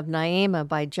version of Naima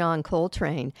by John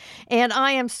Coltrane. And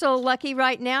I am so lucky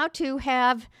right now to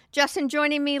have Justin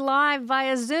joining me live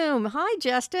via Zoom. Hi,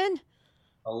 Justin.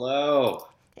 Hello.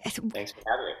 Thanks for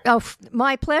having me. Oh,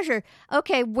 my pleasure.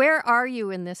 Okay, where are you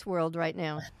in this world right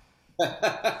now?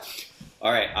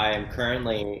 All right, I am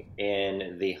currently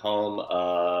in the home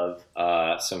of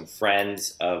some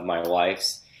friends of my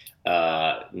wife's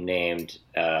named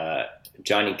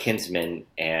Johnny Kinsman,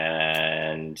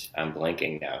 and I'm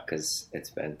blanking now because it's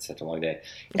been such a long day,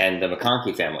 and the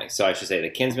McConkey family. So I should say the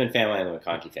Kinsman family and the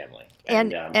McConkey family.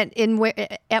 And in where,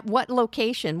 at what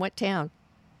location, what town?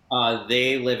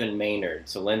 They live in Maynard.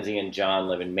 So Lindsay and John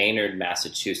live in Maynard,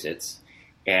 Massachusetts.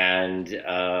 And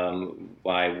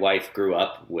my wife grew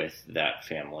up with that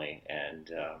family,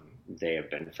 and they have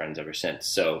been friends ever since.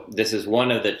 So this is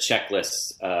one of the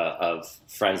checklists of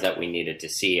friends that we needed to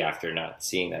see after not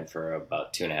seeing them for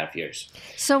about 2.5 years.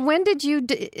 So when did you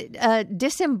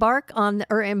embark on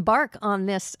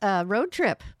this road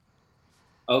trip?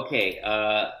 Okay,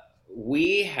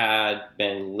 we had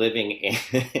been living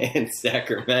in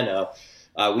Sacramento.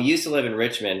 We used to live in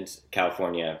Richmond,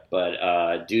 California,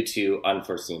 but due to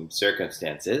unforeseen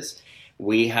circumstances,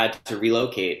 we had to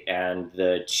relocate. And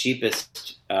the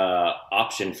cheapest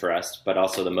option for us, but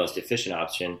also the most efficient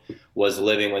option, was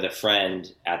living with a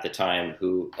friend at the time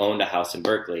who owned a house in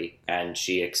Berkeley, and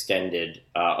she extended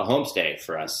a homestay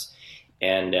for us.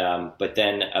 And but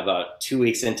then about 2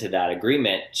 weeks into that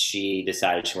agreement, she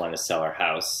decided she wanted to sell her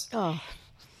house. Oh.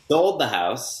 Sold the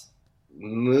house.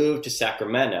 Moved to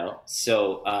Sacramento.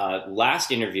 So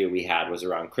last interview we had was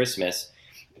around Christmas,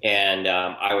 and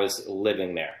I was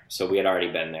living there. So we had already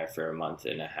been there for 1.5 months,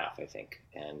 I think.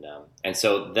 And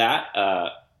so that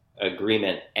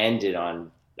agreement ended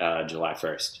on July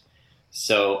 1st.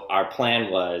 So our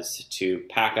plan was to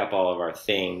pack up all of our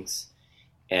things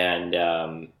and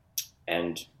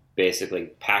basically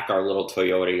pack our little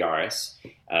Toyota Yaris,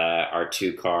 our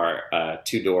two-door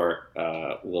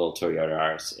little Toyota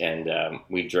Yaris, and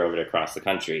we drove it across the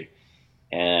country.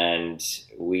 And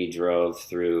we drove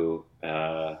through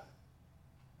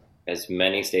as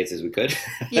many states as we could.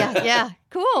 Yeah,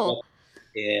 cool.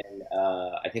 And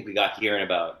I think we got here in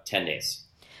about 10 days.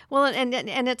 Well, and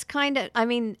it's kind of, I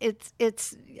mean, it's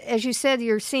as you said,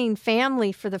 you're seeing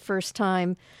family for the first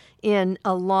time in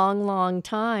a long, long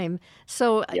time.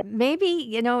 So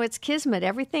maybe, it's kismet.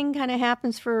 Everything kind of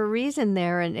happens for a reason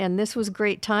there. And this was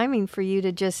great timing for you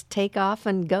to just take off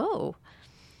and go.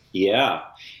 Yeah.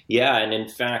 And in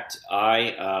fact,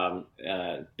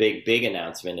 big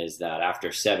announcement is that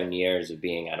after 7 years of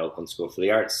being at Oakland School for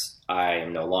the Arts, I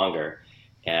am no longer.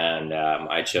 And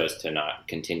I chose to not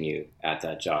continue at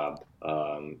that job.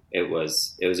 It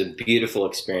was a beautiful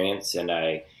experience, and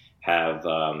I have,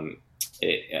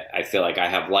 I feel like I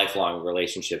have lifelong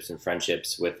relationships and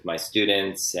friendships with my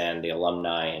students and the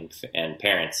alumni and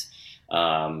parents.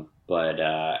 But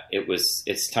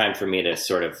it's time for me to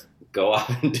sort of go off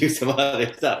and do some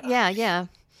other stuff. Yeah.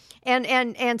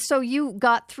 And so you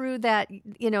got through that,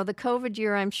 the COVID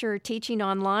year, I'm sure, teaching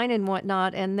online and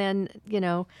whatnot. And then,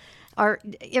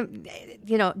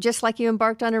 just like you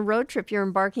embarked on a road trip, you're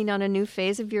embarking on a new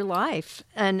phase of your life.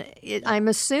 And I'm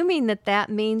assuming that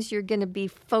means you're going to be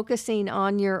focusing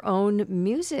on your own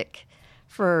music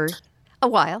for a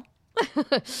while.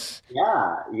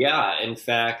 Yeah. In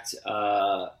fact,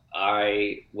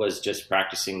 I was just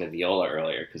practicing the viola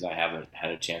earlier because I haven't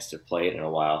had a chance to play it in a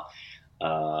while.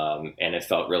 And it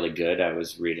felt really good. I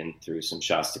was reading through some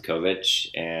Shostakovich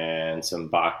and some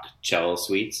Bach cello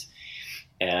suites.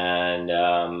 And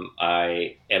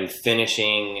I am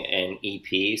finishing an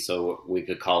EP, so we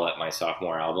could call it my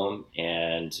sophomore album.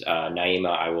 And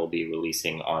Naima, I will be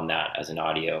releasing on that as an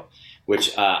audio,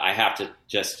 which I have to,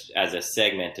 just as a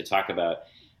segment to talk about,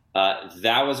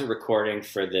 that was a recording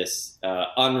for this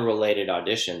unrelated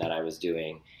audition that I was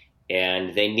doing.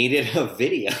 And they needed a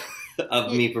video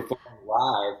of me performing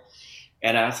live.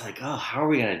 And I was like, oh, how are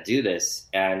we going to do this?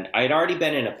 And I'd already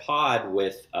been in a pod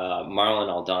with Marlon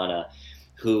Aldana,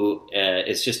 who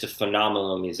is just a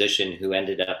phenomenal musician who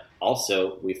ended up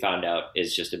also, we found out,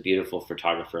 is just a beautiful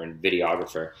photographer and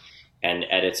videographer and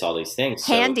edits all these things.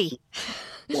 Handy.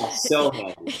 So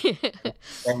handy.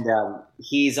 And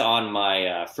he's on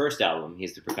my first album.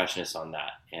 He's the percussionist on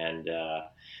that. And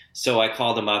so I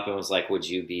called him up and was like, would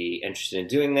you be interested in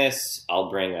doing this? I'll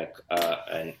bring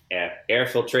an air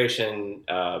filtration,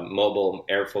 mobile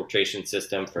air filtration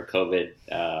system for COVID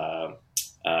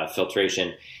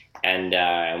filtration.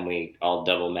 And we all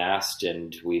double masked,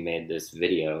 and we made this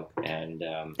video. And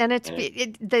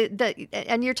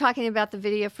you're talking about the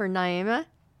video for Naima?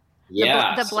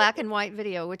 Yeah. The black and white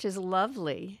video, which is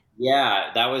lovely.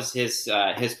 Yeah, that was his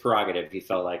prerogative. He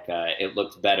felt like it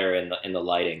looked better in the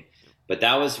lighting. But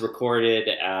that was recorded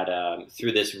at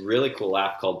through this really cool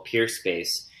app called PeerSpace.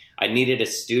 I needed a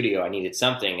studio. I needed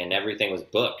something, and everything was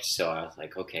booked. So I was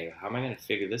like, okay, how am I going to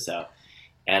figure this out?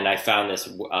 And I found this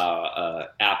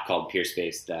app called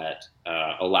PeerSpace that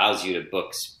allows you to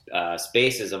book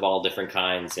spaces of all different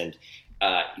kinds, and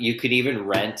you could even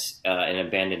rent an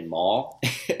abandoned mall.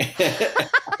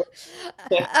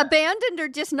 Abandoned or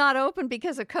just not open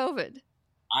because of COVID?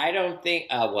 I don't think.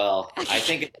 I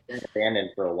think it's been abandoned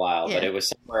for a while, but it was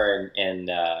somewhere in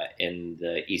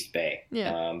the East Bay.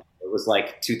 Yeah. It was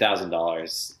like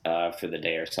 $2,000 for the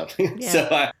day or something. Yeah. So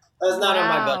that was not on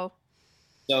my budget.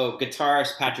 So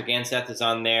guitarist Patrick Anseth is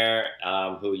on there,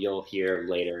 who you'll hear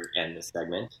later in the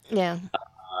segment. Yeah.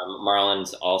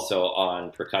 Marlon's also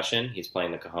on percussion. He's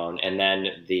playing the cajon. And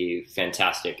then the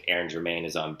fantastic Aaron Germain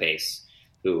is on bass,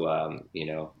 who,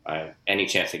 any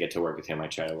chance I get to work with him, I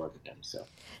try to work with him.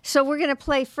 So we're going to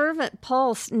play Fervent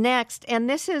Pulse next. And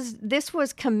this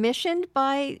was commissioned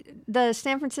by the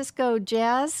San Francisco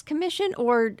Jazz Commission,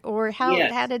 or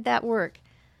how did that work?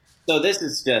 So this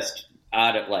is just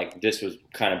this was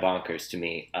kind of bonkers to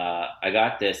me. I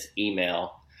got this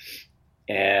email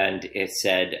and it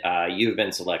said, you've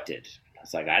been selected. I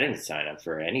was like, I didn't sign up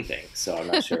for anything, so I'm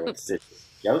not sure what's this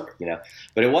joke,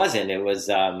 but it wasn't. It was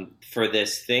for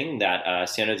this thing that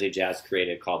San Jose Jazz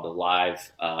created called the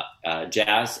Live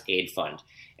Jazz Aid Fund.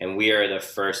 And we are the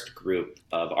first group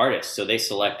of artists. So they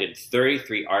selected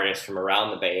 33 artists from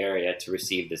around the Bay Area to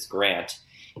receive this grant.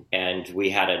 And we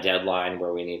had a deadline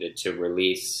where we needed to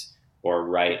release or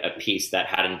write a piece that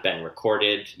hadn't been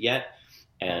recorded yet.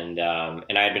 And I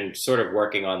had been sort of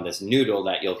working on this noodle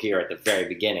that you'll hear at the very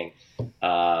beginning.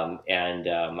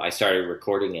 I started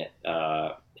recording it.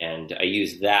 And I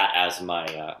used that as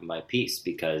my piece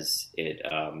because it's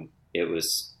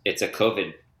a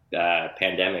COVID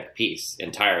pandemic piece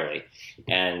entirely.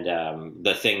 And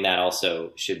the thing that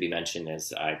also should be mentioned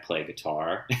is I play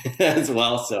guitar as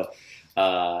well. So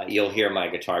you'll hear my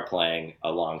guitar playing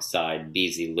alongside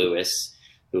BZ Lewis,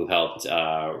 who helped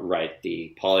write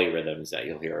the polyrhythms that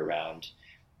you'll hear around.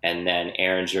 And then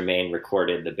Aaron Germain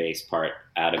recorded the bass part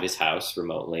out of his house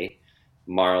remotely.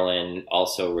 Marlon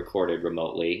also recorded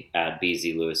remotely at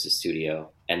BZ Lewis's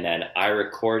studio. And then I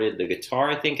recorded the guitar,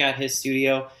 I think, at his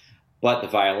studio, but the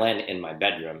violin in my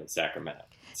bedroom in Sacramento.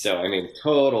 So,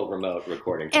 total remote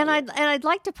recording. And I'd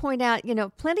like to point out,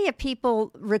 plenty of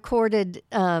people recorded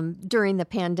during the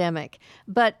pandemic.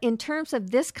 But in terms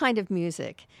of this kind of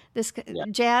music,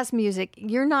 jazz music,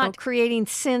 you're not creating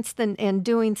synths and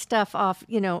doing stuff off,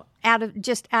 out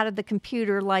of the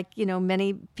computer like,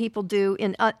 many people do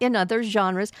in other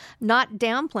genres. Not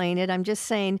downplaying it. I'm just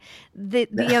saying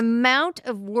the amount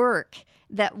of work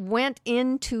that went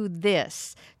into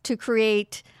this to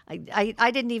create.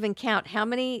 I didn't even count how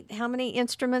many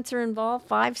instruments are involved.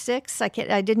 5, 6. I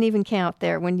didn't even count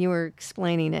there when you were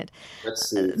explaining it. Let's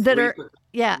see. That are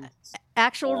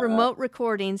actual remote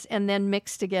recordings and then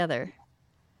mixed together.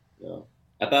 Yeah.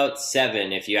 About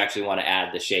 7 if you actually want to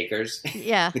add the shakers.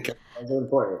 Yeah. Because those are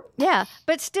important. Yeah,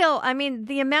 but still,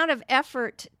 the amount of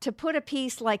effort to put a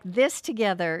piece like this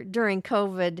together during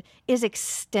COVID is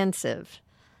extensive.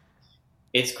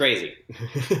 It's crazy.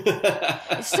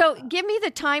 So give me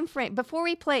the time frame before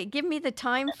we play. Give me the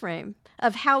time frame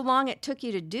of how long it took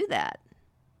you to do that.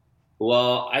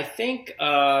 Well, I think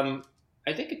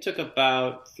it took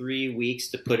about 3 weeks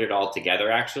to put it all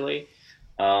together. Actually,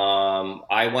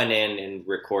 I went in and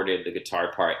recorded the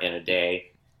guitar part in a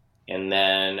day, and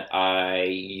then I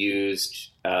used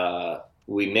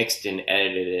we mixed and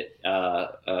edited it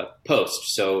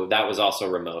post. So that was also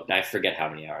remote. And I forget how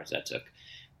many hours that took.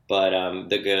 But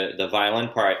the violin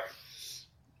part,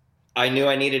 I knew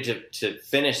I needed to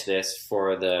finish this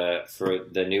for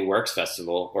the New Works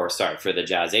Festival, for the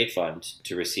Jazz Aid Fund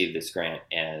to receive this grant,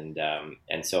 and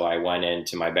so I went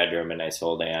into my bedroom and I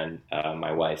told Anne,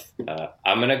 my wife,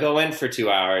 I'm gonna go in for 2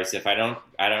 hours. If I don't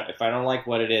like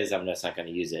what it is, I'm just not gonna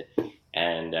use it.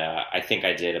 And I think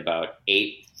I did about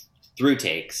 8 through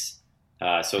takes,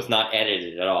 so it's not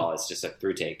edited at all. It's just a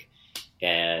through take.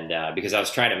 And because I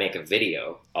was trying to make a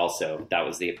video also, that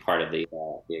was the part of the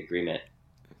agreement.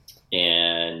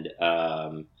 And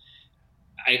I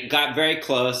got very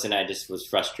close and I just was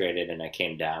frustrated and I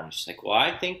came down. She's like, well,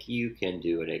 I think you can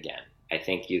do it again. I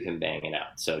think you can bang it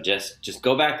out. So just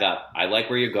go back up. I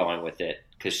like where you're going with it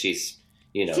because she's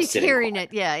hearing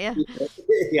it. Yeah.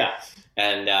 Yeah.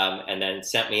 And then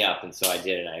sent me up. And so I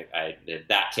did. And I did.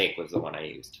 That take was the one I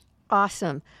used.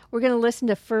 Awesome. We're going to listen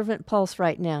to Fervent Pulse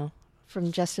right now from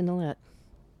Justin Ouellet.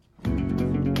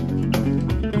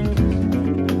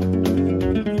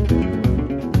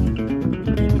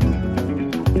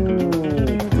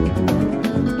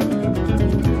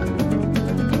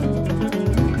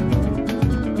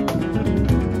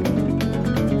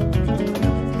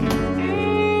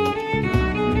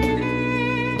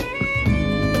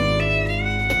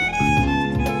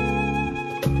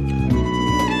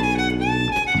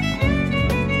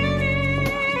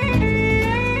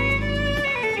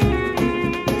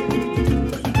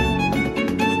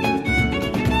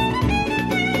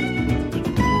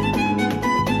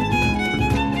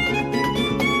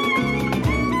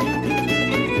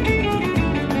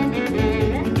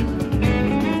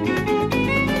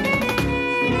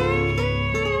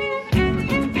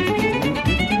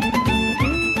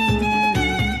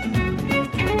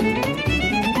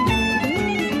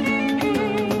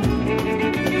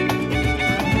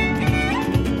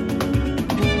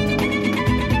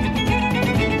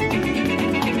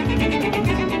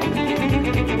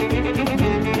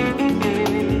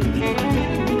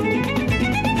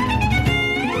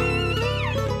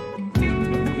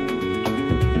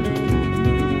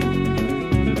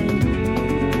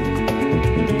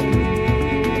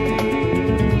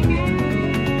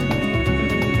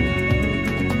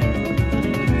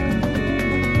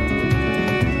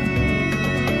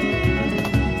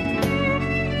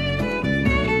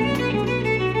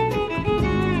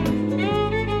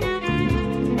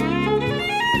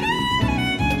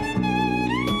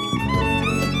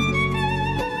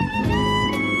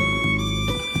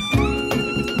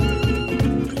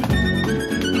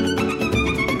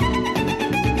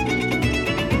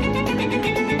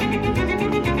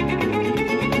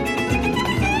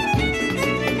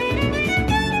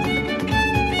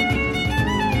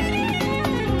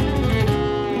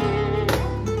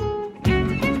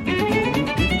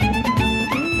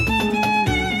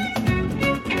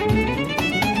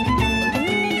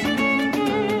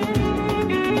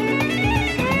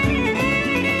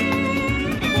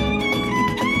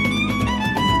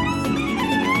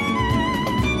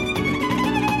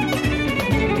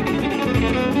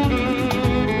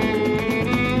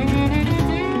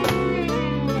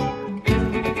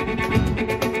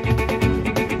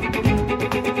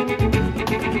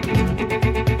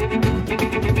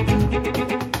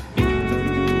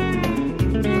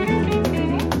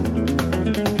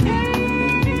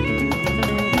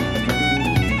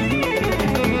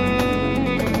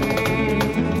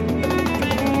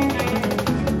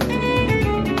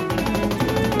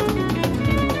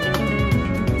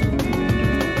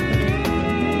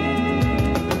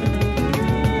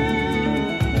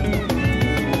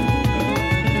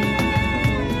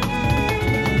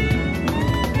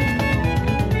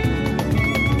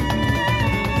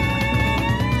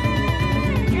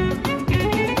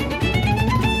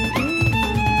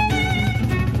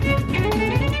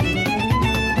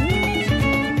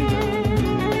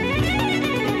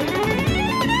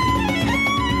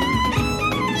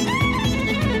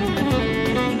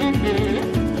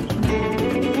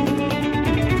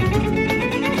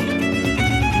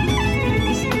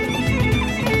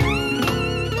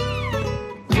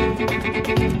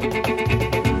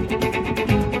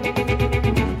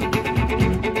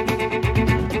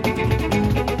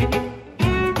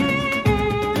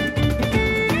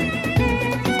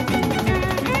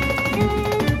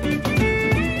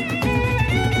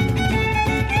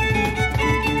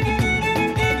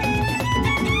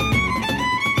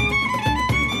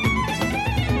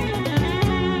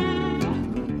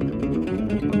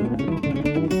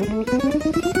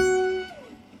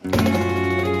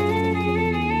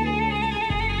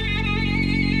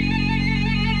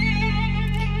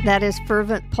 That is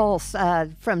Fervent Pulse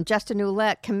from Justin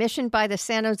Ouellet, commissioned by the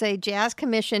San Jose Jazz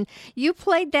Commission. You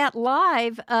played that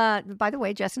live. By the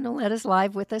way, Justin Ouellet is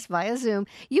live with us via Zoom.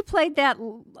 You played that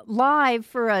live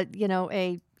for a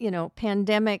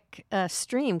pandemic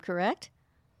stream, correct?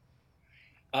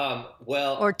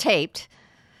 Or taped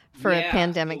for a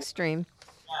pandemic stream.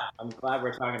 Yeah, I'm glad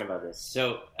we're talking about this.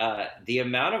 So the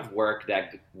amount of work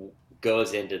that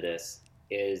goes into this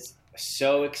is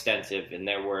so extensive, and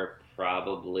there were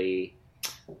probably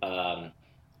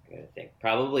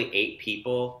 8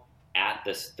 people at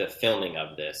the filming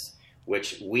of this,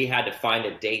 which we had to find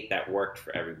a date that worked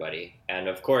for everybody. And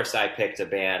of course, I picked a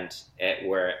band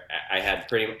where I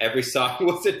had every song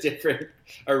was a different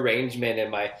arrangement.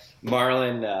 And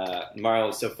Marlon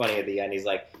was so funny at the end. He's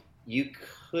like, "You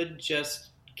could just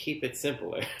keep it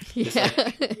simpler." Just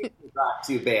like, got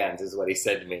 2 bands is what he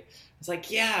said to me. I was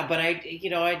like, yeah, but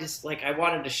I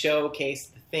wanted to showcase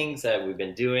the things that we've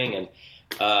been doing. And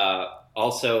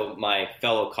also my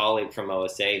fellow colleague from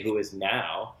OSA, who is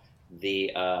now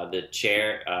the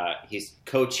chair, he's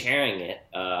co-chairing it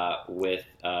with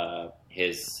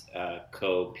his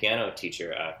co-piano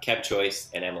teacher, Kev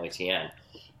Choice and Emily Tien.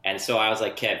 And so I was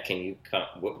like, Kev, can you come?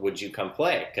 Would you come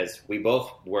play? Because we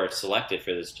both were selected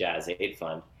for this Jazz Aid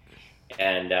Fund.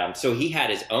 And so he had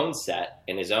his own set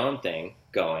and his own thing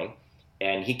going.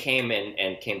 And he came in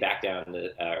and came back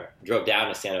drove down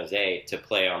to San Jose to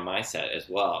play on my set as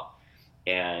well.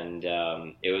 And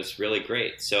it was really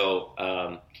great.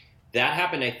 So that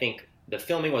happened, I think, the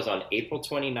filming was on April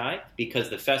 29th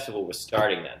because the festival was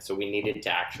starting then. So we needed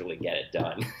to actually get it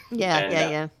done.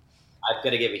 Yeah. I've got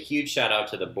to give a huge shout out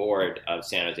to the board of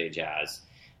San Jose Jazz.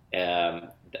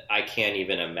 I can't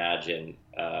even imagine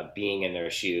being in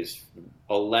their shoes.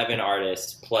 11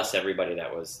 artists plus everybody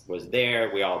that was there.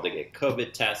 We all had to get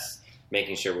COVID tests,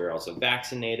 making sure we were also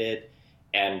vaccinated,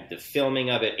 and the filming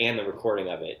of it and the recording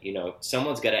of it.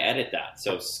 Someone's got to edit that.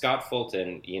 So Scott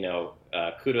Fulton,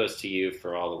 kudos to you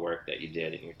for all the work that you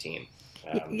did and your team.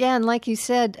 And like you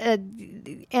said,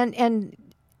 and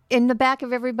in the back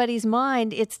of everybody's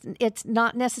mind, it's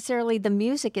not necessarily the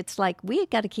music. It's like, we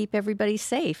got to keep everybody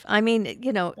safe. I mean,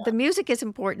 the music is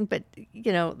important, but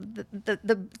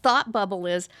the thought bubble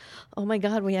is, oh my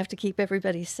God, we have to keep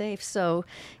everybody safe. So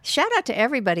shout out to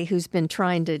everybody who's been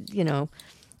trying to,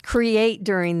 create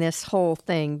during this whole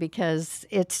thing, because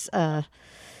it's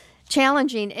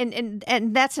challenging.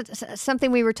 And that's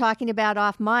something we were talking about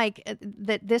off mic,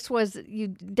 that this was, you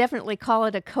definitely call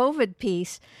it a COVID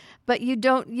piece, but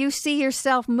you see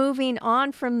yourself moving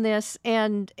on from this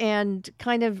and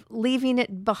kind of leaving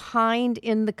it behind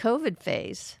in the COVID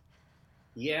phase.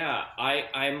 Yeah,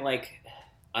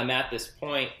 I'm at this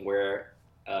point where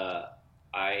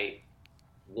I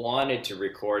wanted to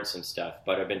record some stuff,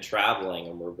 but I've been traveling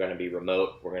and we're going to be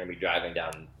remote. We're going to be driving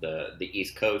down the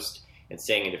East Coast and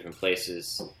staying in different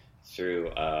places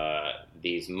through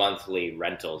these monthly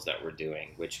rentals that we're doing,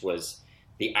 which was...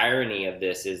 The irony of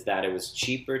this is that it was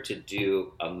cheaper to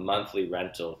do a monthly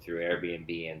rental through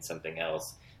Airbnb and something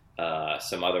else,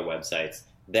 some other websites,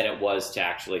 than it was to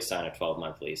actually sign a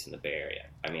 12-month lease in the Bay Area.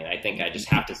 I mean, I think I just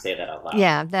have to say that out loud.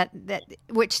 Yeah, that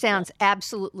which sounds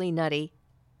absolutely nutty,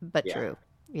 but true.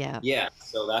 Yeah. Yeah.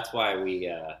 So that's why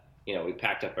we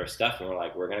packed up our stuff and we're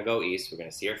like, we're going to go east. We're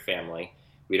going to see our family.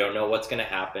 We don't know what's going to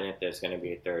happen, if there's going to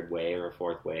be a 3rd wave or a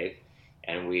 4th wave.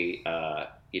 And we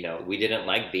didn't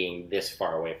like being this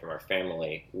far away from our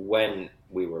family when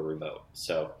we were remote.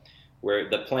 So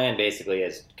the plan basically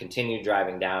is continue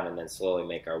driving down and then slowly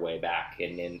make our way back.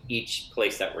 And in each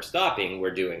place that we're stopping,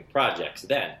 we're doing projects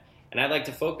then. And I'd like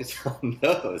to focus on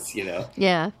those,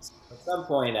 Yeah. So at some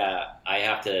point, I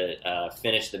have to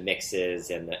finish the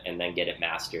mixes and then get it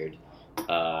mastered.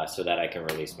 So that I can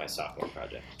release my sophomore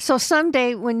project. So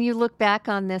someday, when you look back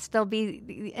on this, there'll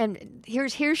be, and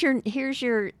here's your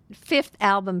 5th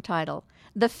album title,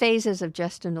 The Phases of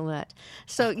Justin Ouellet.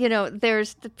 So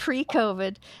there's the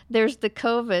pre-COVID, there's the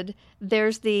COVID,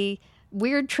 there's the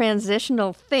weird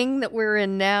transitional thing that we're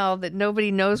in now that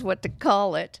nobody knows what to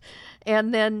call it,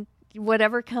 and then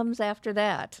whatever comes after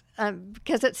that.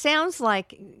 Because it sounds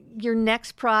like your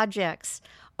next projects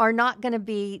are not going to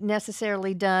be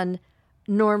necessarily done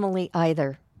normally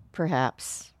either,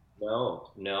 perhaps.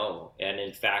 No. And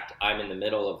in fact, I'm in the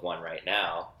middle of one right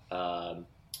now.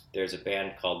 There's a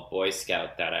band called Boy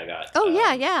Scout that I got. Oh,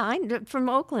 yeah. I'm from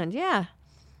Oakland, yeah.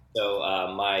 So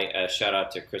my shout out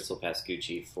to Crystal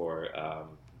Pascucci for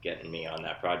getting me on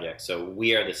that project. So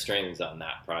we are the strings on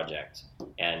that project.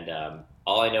 And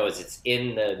all I know is it's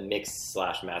in the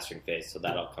mix/mastering phase, so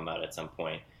that'll come out at some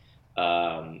point.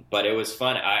 But it was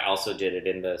fun. I also did it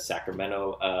in the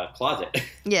Sacramento closet.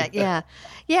 Yeah.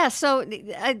 So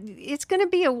it's going to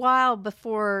be a while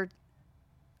before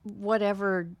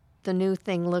whatever the new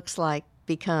thing looks like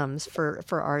becomes for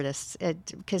artists,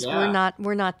 because we're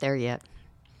not there yet.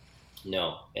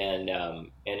 No, and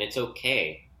it's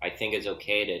okay. I think it's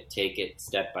okay to take it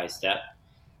step by step,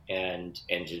 and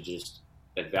to just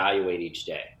evaluate each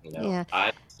day. Yeah.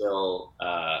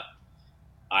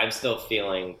 I'm still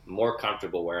feeling more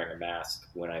comfortable wearing a mask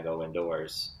when I go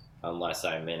indoors, unless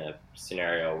I'm in a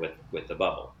scenario with the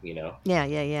bubble.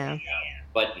 Yeah.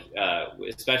 But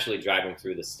especially driving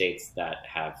through the states that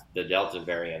have the Delta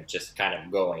variant just kind of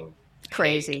going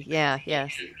crazy. Yeah.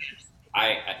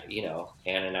 Ann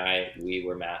and I, we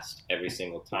were masked every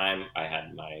single time. I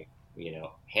had my,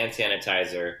 hand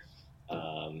sanitizer.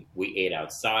 We ate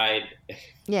outside.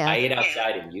 Yeah. I ate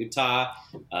outside in Utah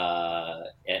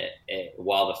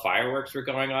while the fireworks were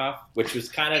going off, which was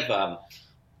kind of,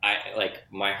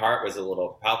 my heart was a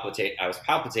little palpitating. I was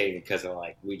palpitating because I'm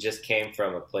like, we just came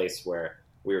from a place where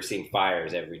we were seeing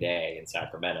fires every day in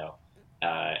Sacramento.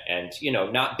 And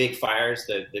not big fires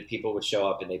that people would show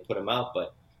up and they put them out,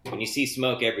 but when you see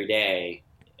smoke every day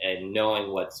and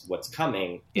knowing what's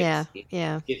coming, I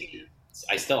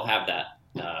still have that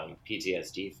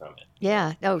PTSD from it.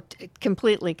 Yeah. Oh,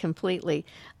 completely.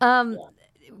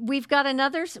 We've got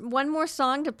one more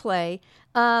song to play,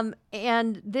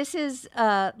 and this is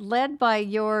led by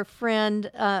your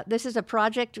friend. This is a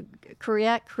project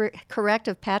correct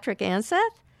of Patrick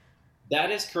Anseth. That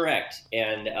is correct,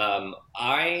 and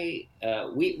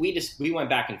we went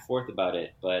back and forth about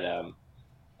it, but.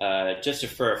 Just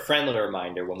for a friendly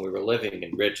reminder, when we were living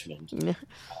in Richmond,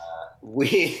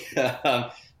 we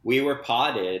were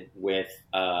potted with.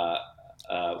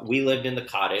 We lived in the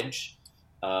cottage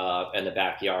in the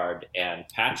backyard, and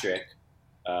Patrick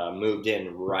moved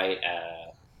in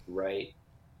right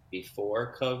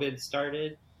before COVID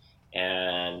started,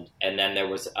 and then there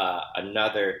was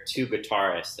another two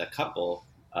guitarists, a couple,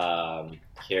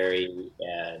 Carrie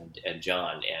and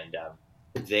John, and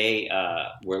they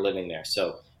were living there.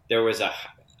 So there was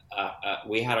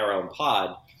we had our own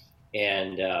pod,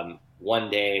 and one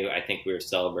day I think we were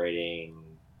celebrating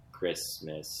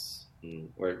Christmas. We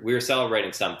were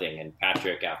celebrating something, and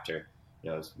Patrick, after it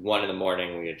was 1 a.m,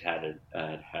 we had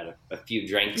a few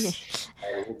drinks,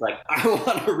 and he was like, "I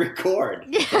want to record.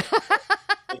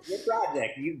 It's your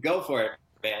project. You go for it,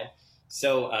 man."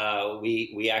 So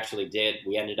we actually did.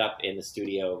 We ended up in the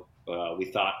studio. We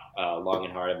thought long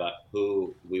and hard about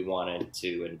who we wanted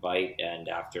to invite, and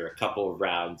after a couple of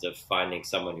rounds of finding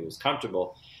someone who was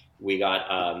comfortable, we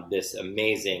got this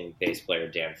amazing bass player,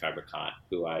 Dan Fabricant,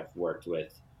 who I've worked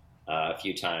with a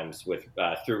few times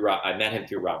through Rob. I met him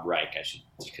through Rob Reich.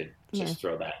 Could just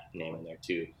throw that name in there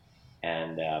too.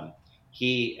 And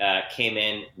he came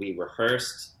in. We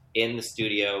rehearsed in the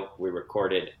studio. We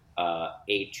recorded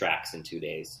 8 tracks in 2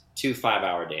 days, 2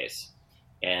 5-hour days,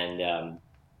 and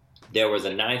there was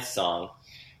a 9th song.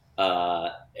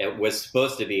 It was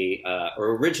supposed to be,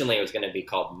 or originally it was going to be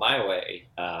called My Way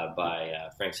by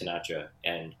Frank Sinatra.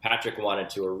 And Patrick wanted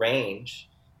to arrange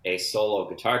a solo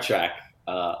guitar track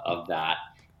of that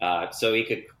so he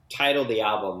could title the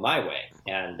album My Way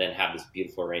and then have this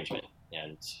beautiful arrangement.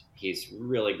 And he's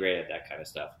really great at that kind of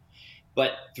stuff.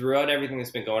 But throughout everything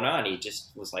that's been going on, he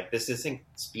just was like, this isn't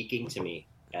speaking to me.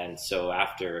 And so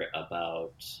after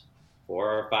about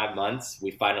 4 or 5 months,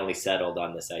 we finally settled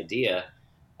on this idea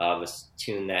of a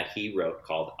tune that he wrote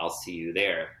called I'll See You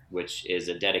There, which is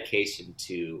a dedication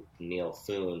to Neil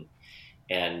Foon.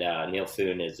 And Neil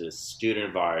Foon is a student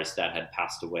of ours that had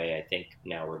passed away. I think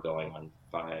now we're going on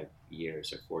 5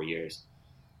 years or 4 years.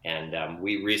 And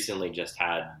we recently just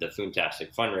had the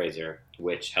Foontastic fundraiser,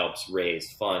 which helps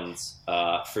raise funds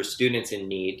for students in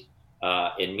need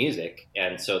in music.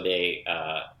 And so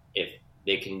if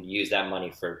they can use that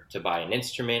money to buy an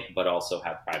instrument, but also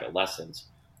have private lessons.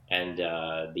 And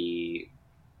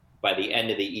by the end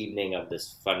of the evening of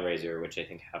this fundraiser, which I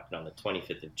think happened on the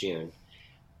 25th of June,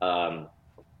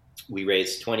 we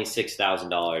raised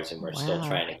 $26,000, and we're still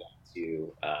trying to get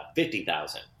to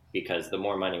 $50,000, because the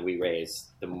more money we raise,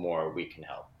 the more we can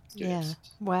help students.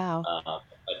 Yeah, wow. But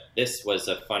this was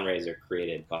a fundraiser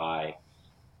created by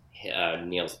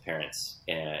Neil's parents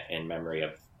in memory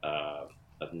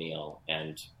of Neil,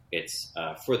 and it's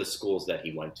for the schools that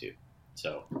he went to.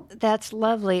 So that's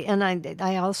lovely. And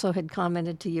I also had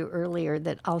commented to you earlier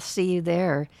that I'll See You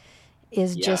There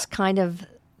is just kind of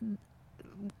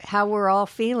how we're all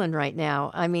feeling right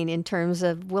now. I mean, in terms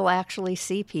of we'll actually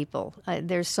see people.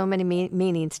 There's so many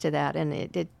meanings to that, and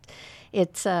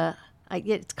it's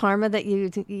karma that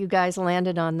you guys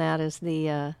landed on that as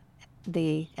the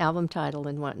the album title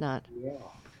and whatnot.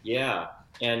 Yeah.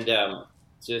 And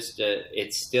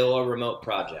it's still a remote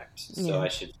project. So I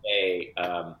should say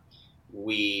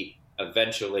we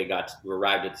eventually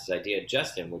arrived at this idea.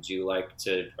 Justin, would you like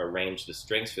to arrange the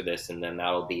strings for this? And then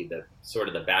that'll be the sort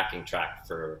of the backing track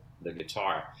for the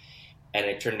guitar. And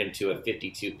it turned into a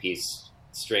 52-piece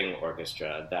string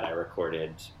orchestra that I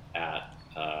recorded at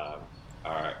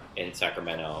in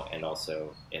Sacramento and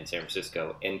also in San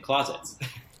Francisco in closets.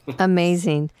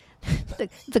 Amazing.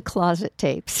 The closet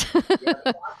tapes.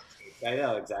 I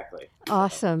know, exactly.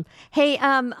 Awesome. Hey,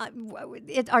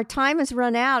 our time has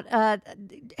run out.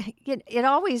 It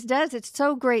always does. It's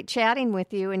so great chatting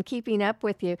with you and keeping up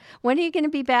with you. When are you going to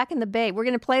be back in the Bay? We're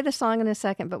going to play the song in a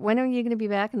second, but when are you going to be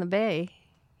back in the Bay?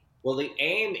 Well, the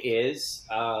aim is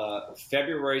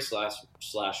February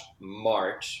 /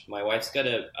 March. My wife's got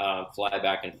to fly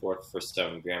back and forth for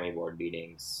some Grammy Board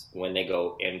meetings when they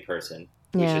go in person.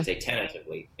 We should say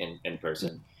tentatively in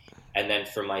person. And then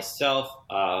for myself,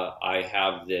 I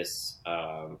have this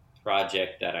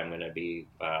project that I'm going to be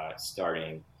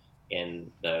starting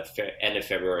in the end of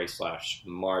February /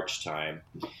 March time.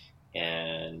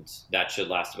 And that should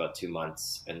last about 2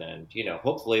 months. And then,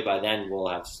 hopefully by then we'll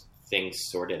have things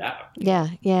sorted out.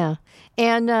 Yeah.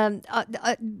 And,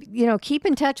 keep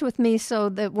in touch with me so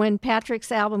that when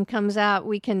Patrick's album comes out,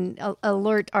 we can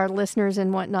alert our listeners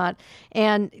and whatnot.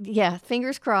 And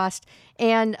fingers crossed.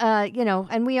 And,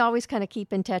 and we always kind of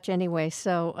keep in touch anyway.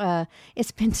 So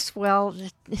it's been swell.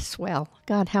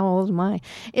 God, how old am I?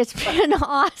 It's been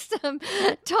awesome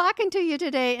talking to you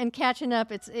today and catching up.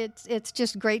 It's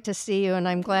just great to see you. And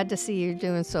I'm glad to see you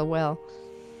doing so well.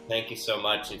 Thank you so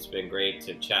much. It's been great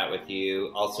to chat with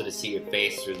you. Also to see your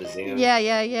face through the Zoom. Yeah.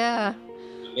 I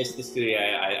miss the studio.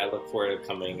 I look forward to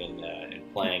coming and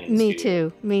playing in the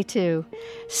studio. Me too.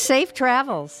 Safe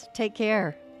travels. Take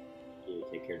care.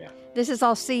 Take care now. This is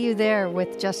I'll See You There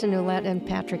with Justin Ouellet and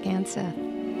Patrick Anseth.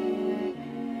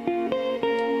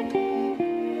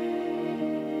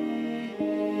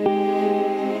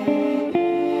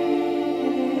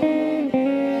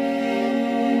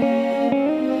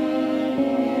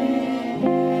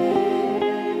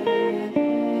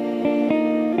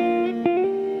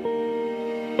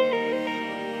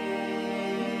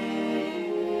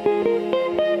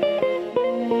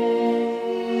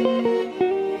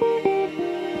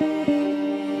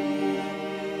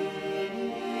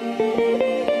 Thank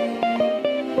you.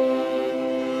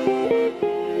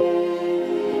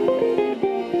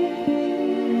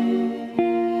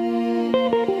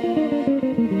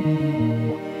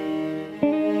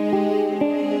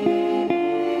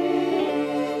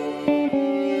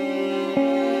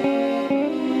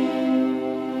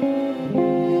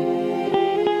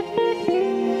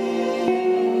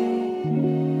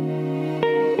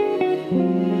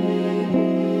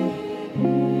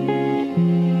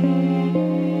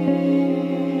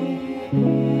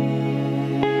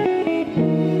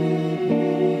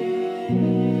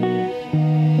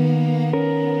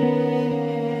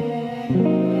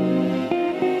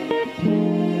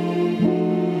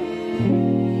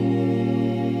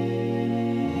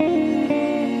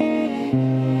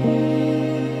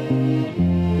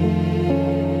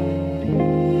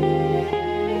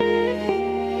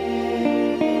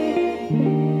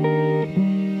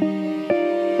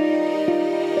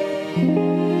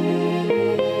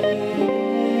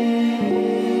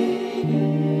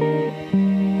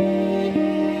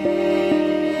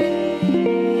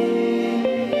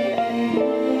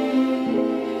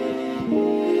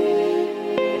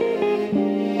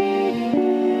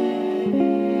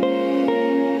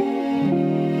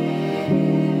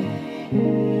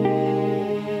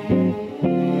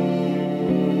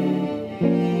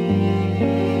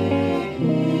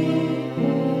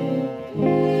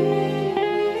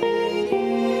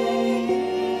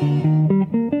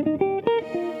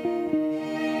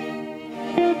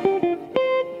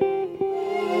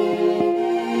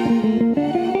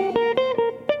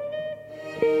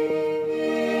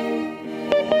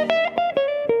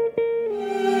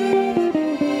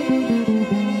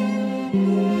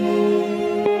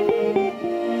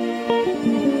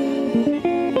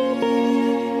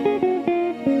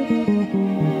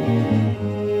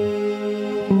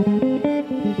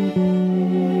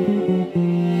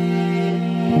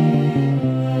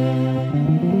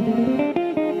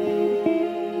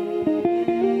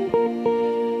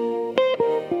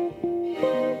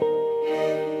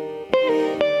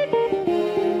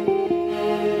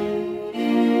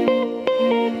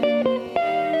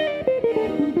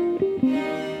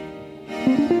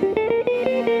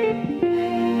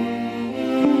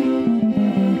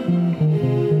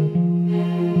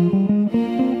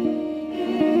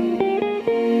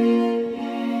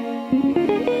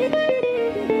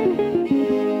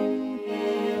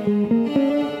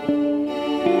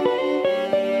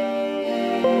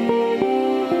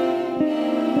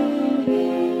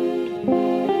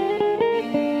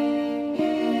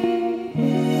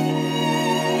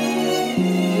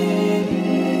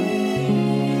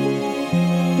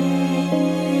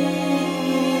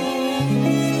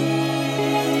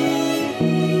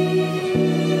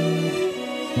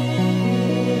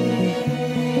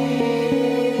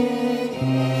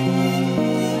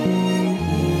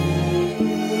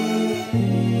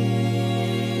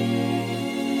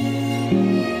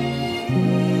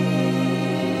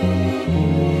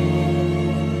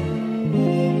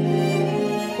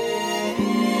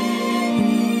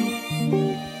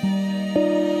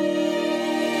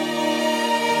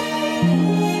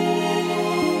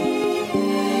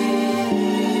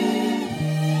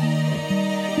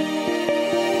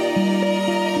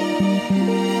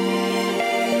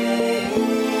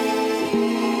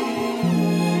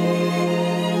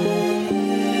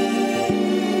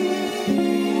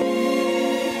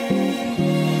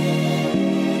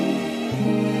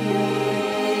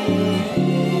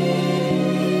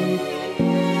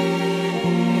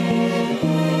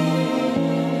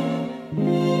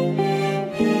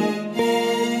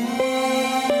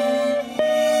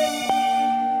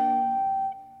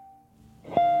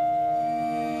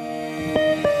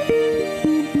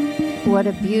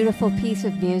 What a beautiful piece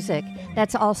of music.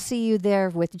 That's I'll See You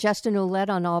There with Justin Ouellet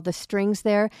on all the strings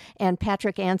there and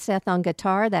Patrick Anseth on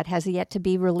guitar. That has yet to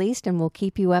be released, and we'll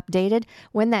keep you updated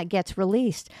when that gets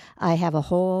released. I have a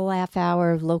whole half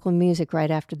hour of local music right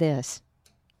after this.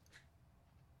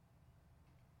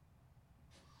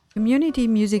 Community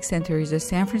Music Center is a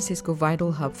San Francisco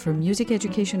vital hub for music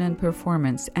education and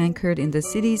performance anchored in the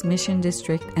city's Mission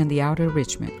District and the Outer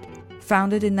Richmond.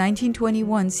 Founded in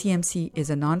 1921, CMC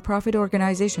is a nonprofit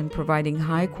organization providing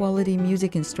high-quality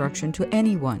music instruction to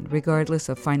anyone, regardless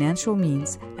of financial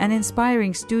means, and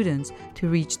inspiring students to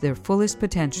reach their fullest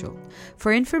potential.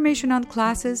 For information on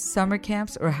classes, summer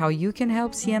camps, or how you can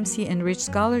help CMC enrich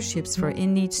scholarships for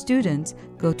in-need students,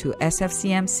 go to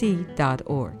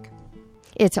sfcmc.org.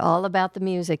 It's all about the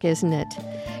music, isn't it?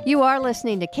 You are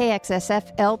listening to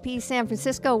KXSF LP San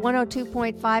Francisco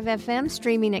 102.5 FM,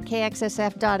 streaming at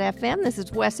kxsf.fm. This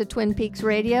is West of Twin Peaks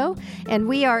Radio, and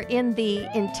we are in the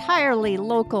entirely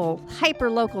local,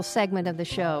 hyper-local segment of the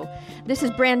show. This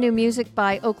is brand new music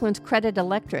by Oakland's Credit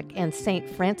Electric and St.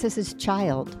 Francis's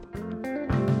Child.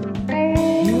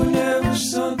 You were never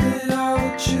something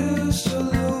I would choose to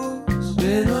lose.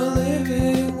 Been a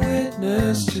living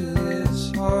witness to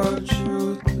this hard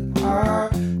truth. I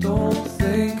don't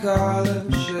think I'll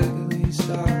ever shake, at least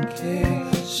I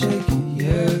can't shake it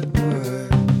yet. But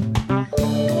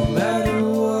no matter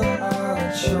what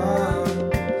I try,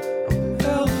 I'm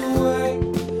held away,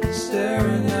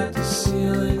 staring at the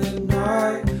ceiling at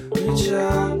night. Reach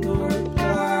out, no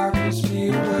reply, keeps me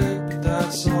awake, but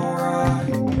that's alright.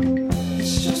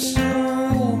 It's just a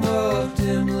room of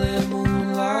dim-lit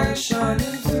moonlight shining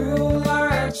through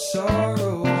like sorrow.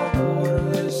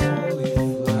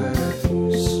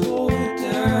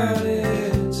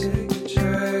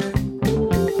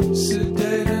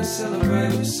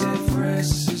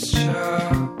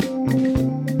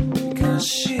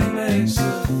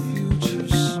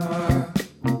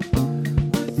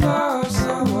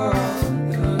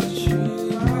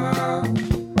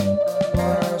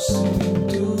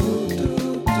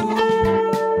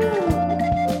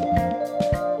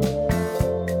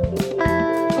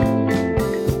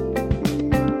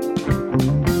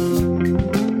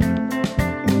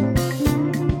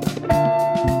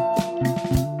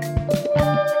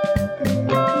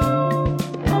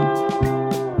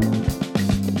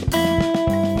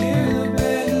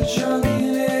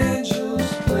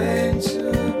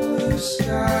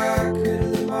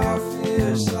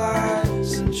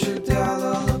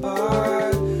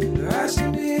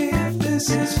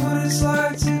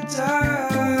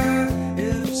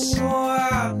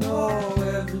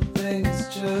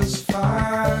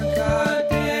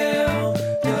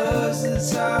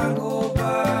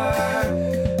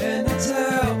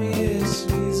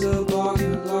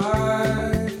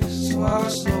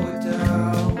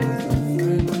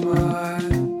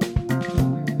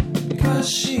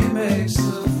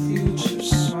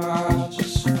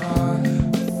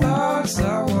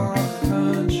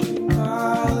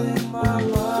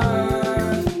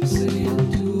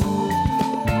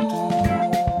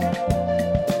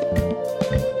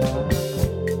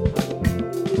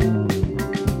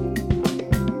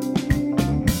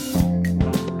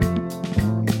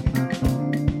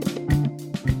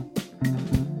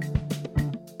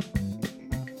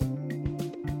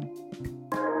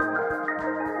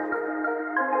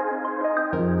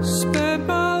 Spent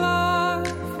my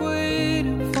life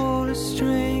waiting for a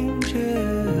stranger,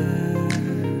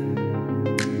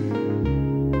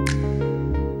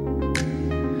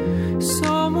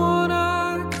 someone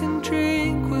I can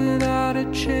drink without a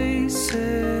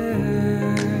chaser.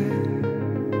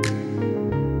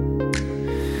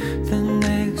 The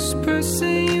next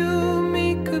person you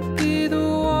meet could be the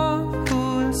one who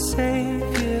will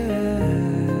save you.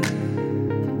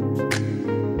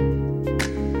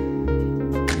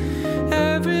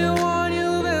 Everyone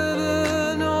you've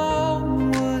ever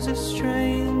known was a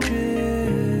stranger.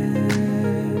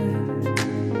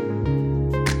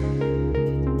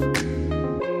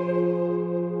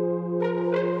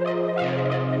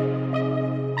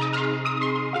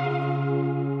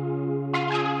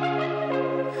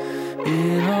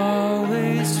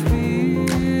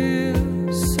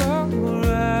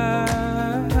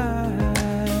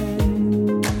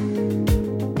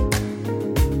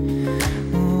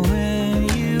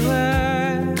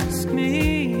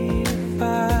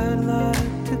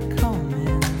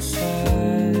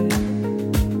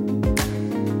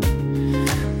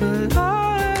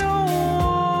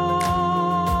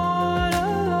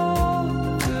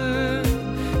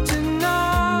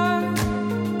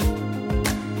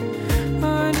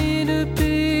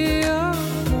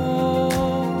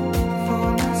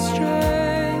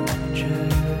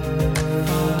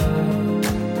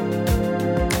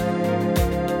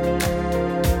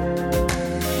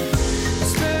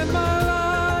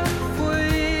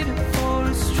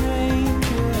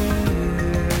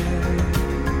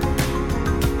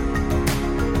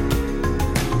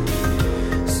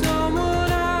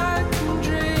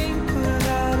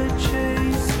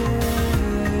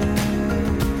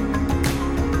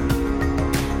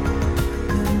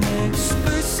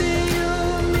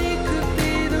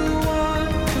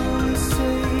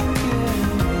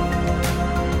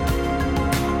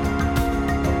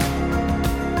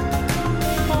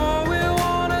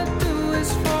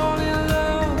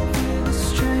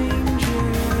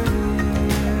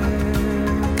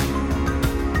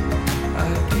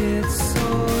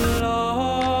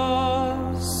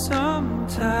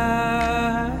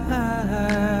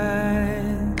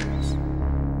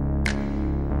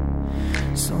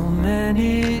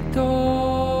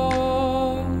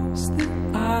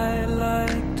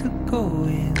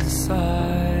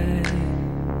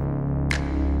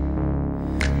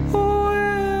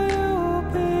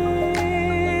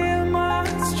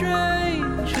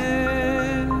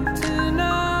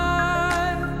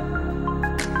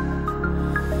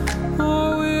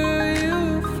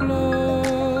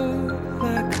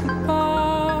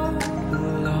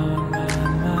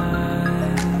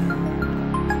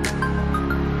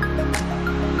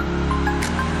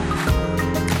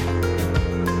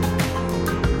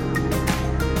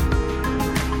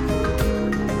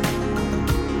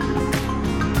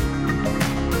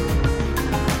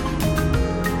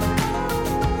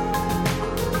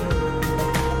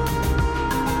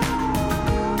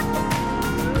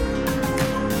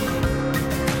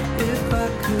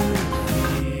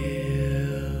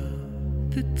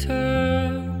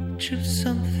 the touch of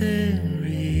something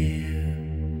real.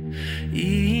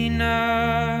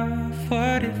 Enough,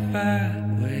 what if I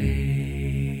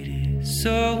waited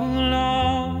so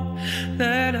long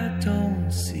that I don't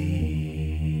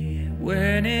see it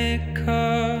when it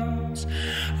comes?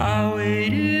 I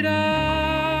waited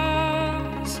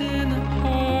hours in the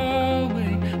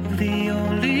hallway of the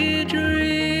only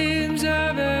dreams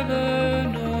I've ever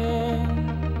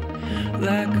known.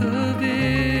 Like a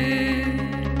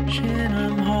vision,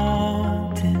 I'm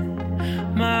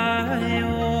haunting my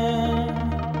own.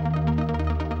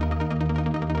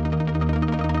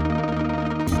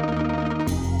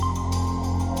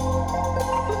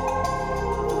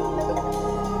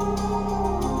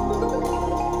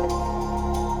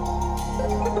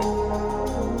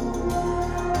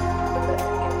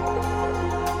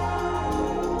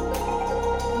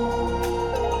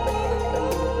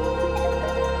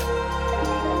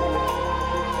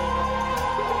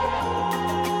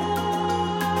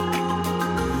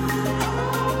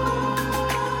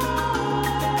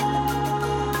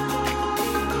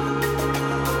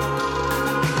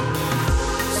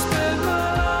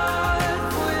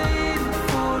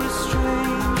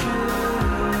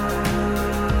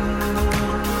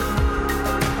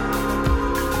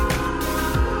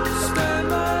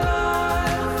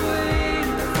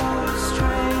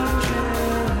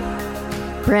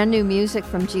 Brand new music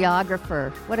from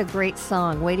Geographer. What a great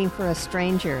song, Waiting for a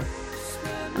Stranger.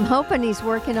 I'm hoping he's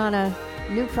working on a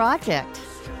new project.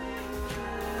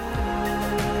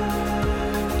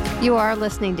 You are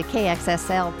listening to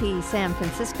KXSLP San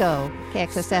Francisco,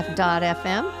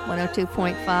 KXSF.FM,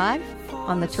 102.5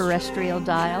 on the terrestrial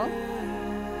dial.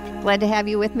 Glad to have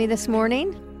you with me this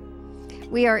morning.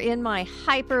 We are in my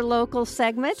hyper-local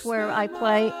segment where I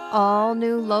play all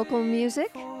new local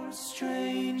music.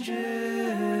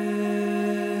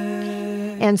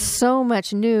 And so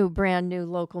much brand new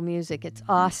local music. It's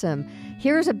awesome.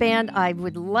 Here's a band I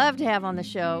would love to have on the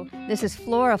show. This is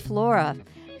Flora Flora.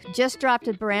 Just dropped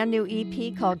a brand new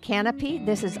EP called Canopy.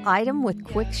 This is Item with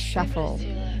Quick Shuffle.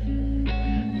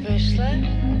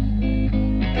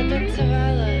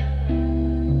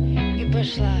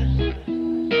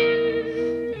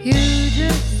 You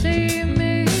just see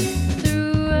me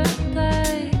through a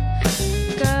play.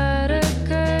 Got a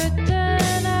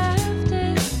curtain of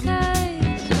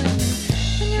disguise.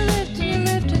 When you lift and you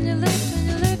lift and you lift and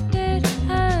you lift it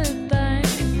up, I'm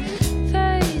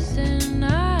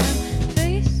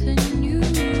facing, you.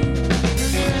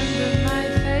 Remember my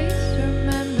face,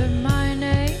 remember my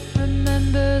name,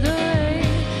 remember the way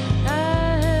I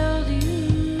held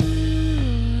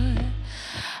you.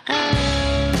 I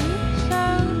held you so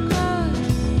close.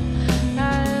 I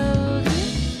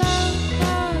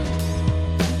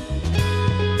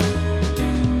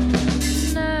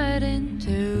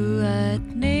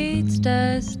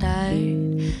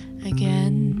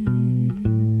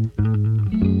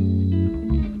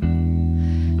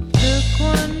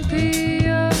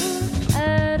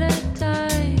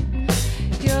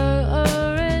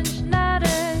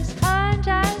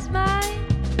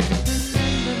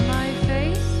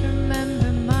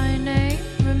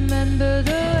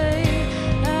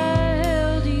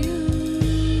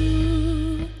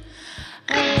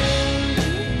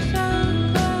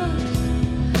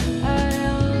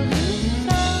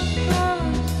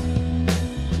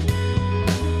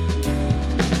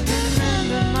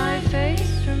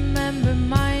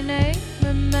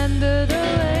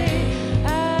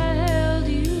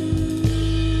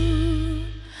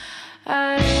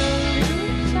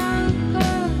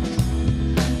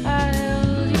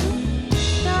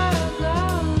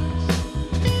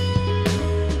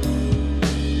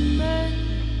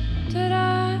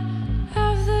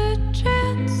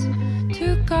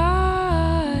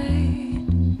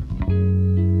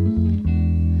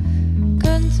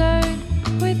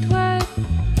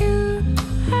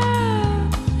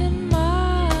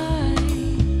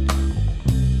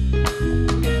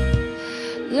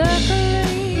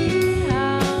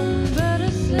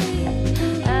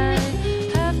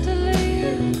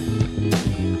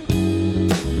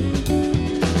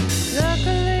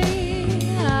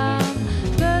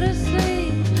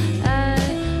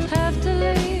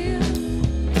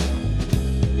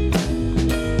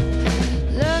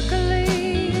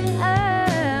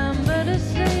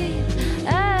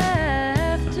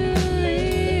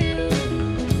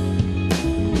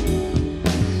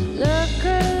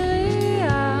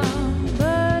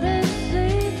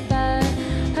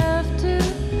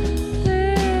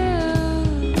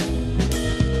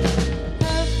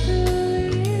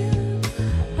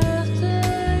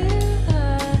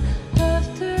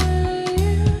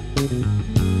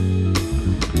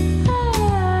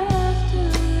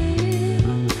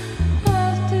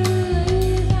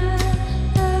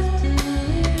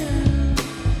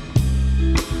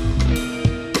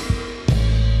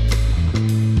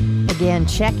And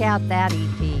check out that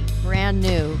EP, brand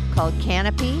new, called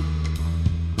Canopy.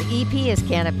 The EP is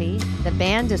Canopy, the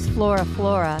band is Flora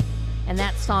Flora, and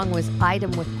that song was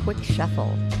Item with Quick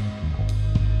Shuffle.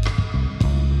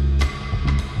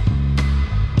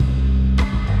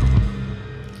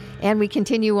 And we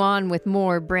continue on with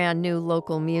more brand new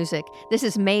local music. This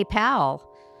is May Powell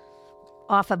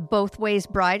off of Both Ways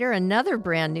Brighter, another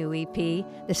brand new EP.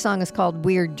 The song is called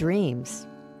Weird Dreams.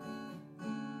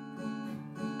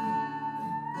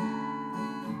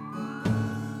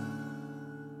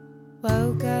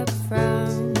 Woke up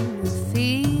from a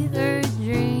fever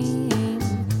dream.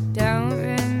 Don't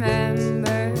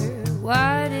remember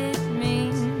what it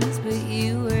means, but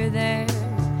you were there.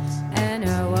 And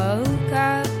I woke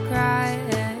up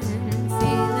crying,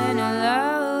 feeling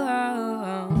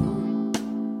alone.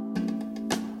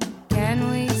 Can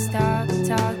we stop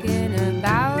talking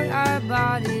about our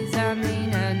bodies? I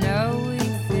mean, I know we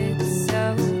fit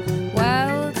so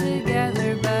well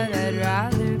together, but I'd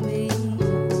rather be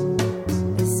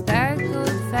a speckled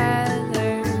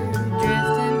feather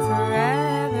drifting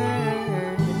forever.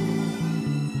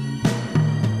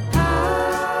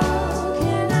 How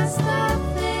can I stop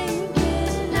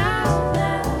thinking out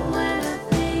loud when I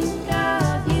think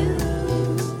of you?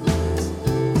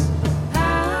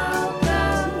 How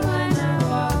come when I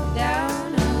walk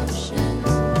down ocean,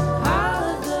 all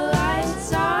of the lights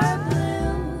are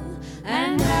blue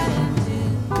and I am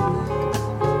too?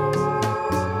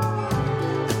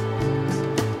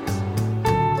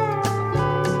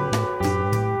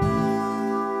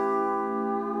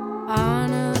 On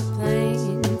a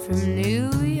plane from New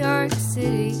York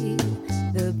City,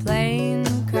 the plane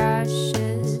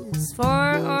crashes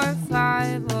 4 or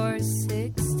 5 or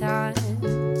 6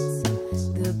 times.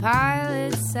 The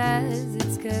pilot says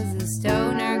it's 'cause the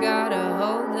stoner got a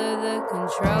hold of the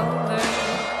controller.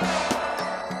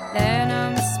 Then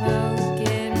I'm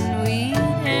smoking weed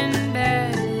in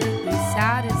bed with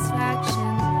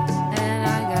satisfaction, and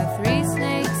I got 3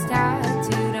 snakes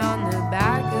tattooed on the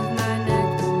back of my neck.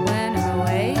 When I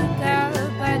wake up,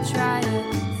 I try to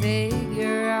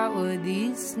figure out what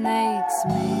these snakes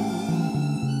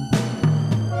mean.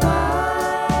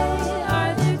 Why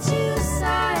are there 2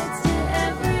 sides to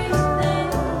everything,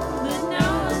 but no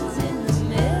one's in the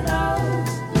middle?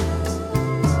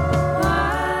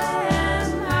 Why am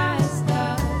I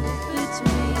stuck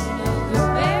between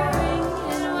overbearing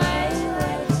and way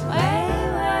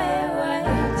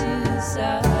too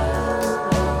subtle?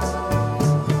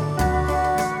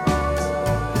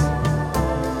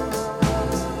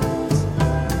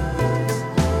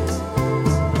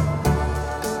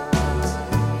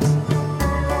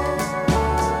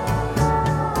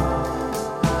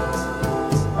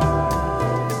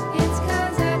 It's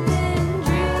 'cause I've been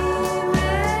dreaming.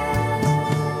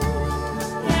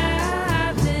 Yeah,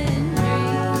 I've been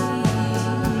dreaming.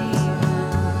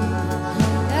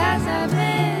 'Cause I've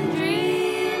been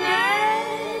dreaming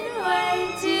way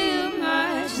too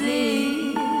much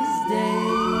these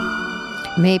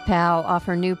days. May Powell off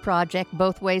her new project,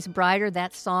 Both Ways Brighter.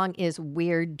 That song is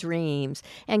Weird Dreams.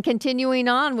 And continuing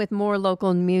on with more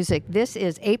local music, this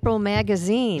is April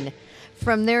Magazine.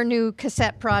 From their new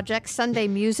cassette project, Sunday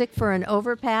Music for an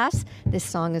Overpass, this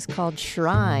song is called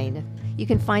Shrine. You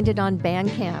can find it on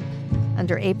Bandcamp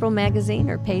under April Magazine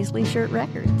or Paisley Shirt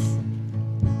Records.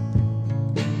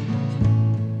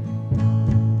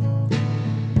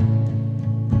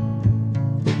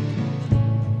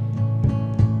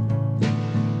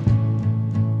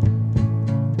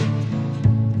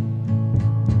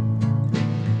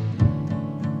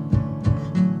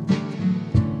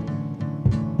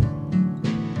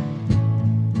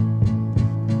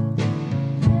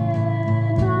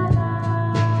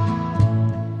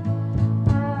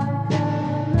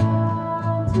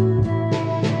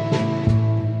 Today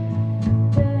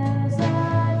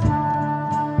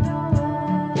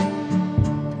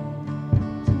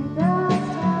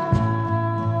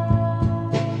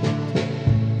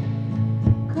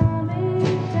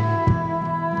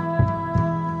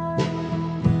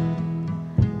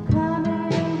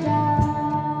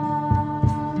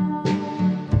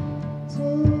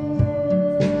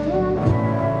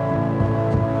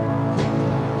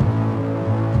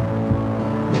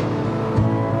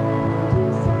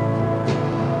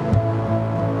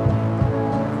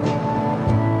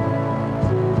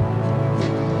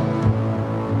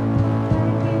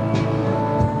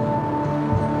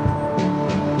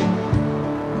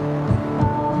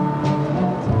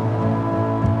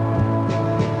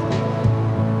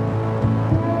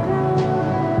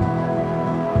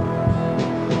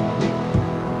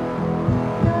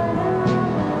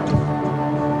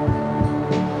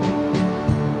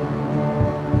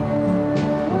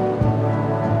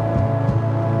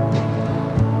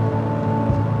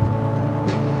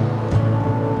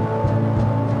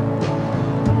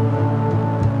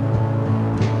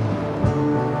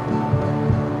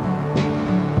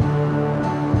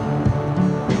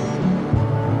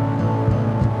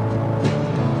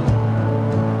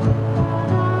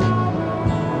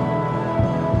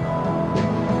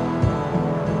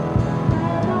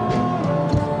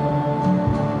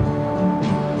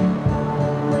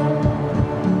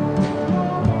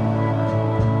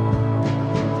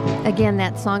Again,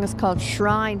 that song is called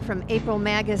Shrine from April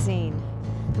Magazine.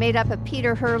 Made up of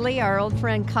Peter Hurley, our old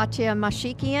friend Katya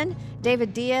Mashikian,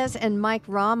 David Diaz, and Mike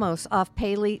Ramos off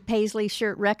Paisley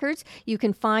Shirt Records. You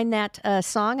can find that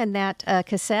song and that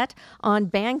cassette on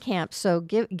Bandcamp, so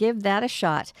give that a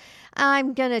shot.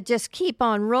 I'm going to just keep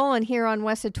on rolling here on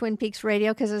West of Twin Peaks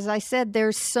Radio because, as I said,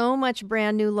 there's so much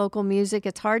brand new local music.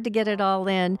 It's hard to get it all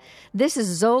in. This is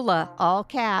Zola, all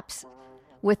caps,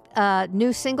 with a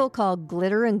new single called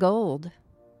Glitter and Gold.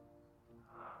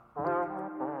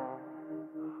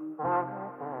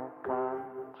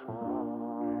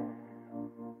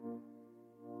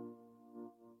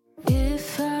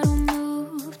 If I don't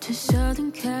move to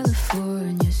Southern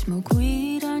California, smoke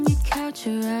weed on your couch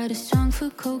or write a song for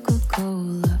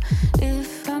Coca-Cola.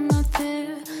 If I'm not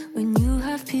there when you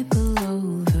have people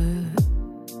over,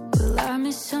 will I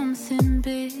miss something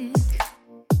big?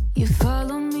 You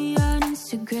follow me on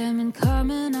Instagram and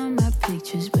comment on my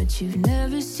pictures, but you've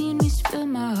never seen me spill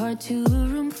my heart to a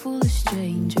room full of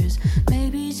strangers.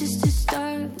 Maybe just to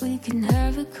start, we can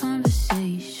have a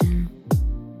conversation.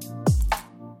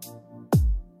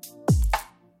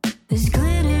 There's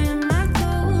glitter in my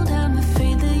gold, I'm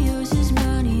afraid that yours is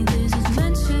money. There's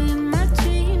adventure in my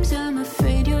dreams, I'm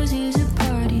afraid yours is a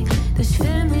party. There's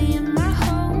family in my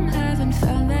home, haven't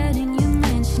found that in your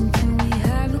mansion. Can we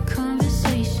have a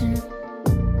conversation?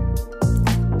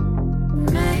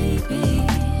 Maybe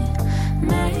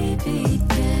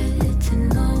get to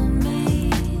know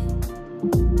me.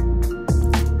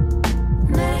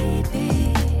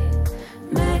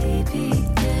 Maybe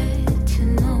get to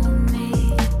know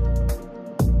me.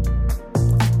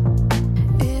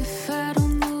 If I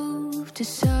don't move to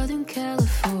Southern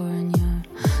California,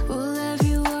 will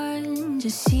everyone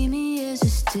just see me as a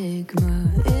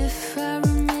stigma? If I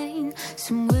remain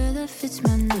somewhere that fits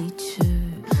my nature,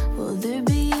 will there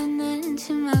be an end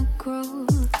to my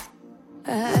growth?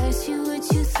 I asked you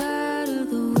what you thought of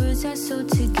the words I sewed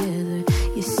together.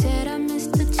 You said I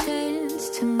missed the chance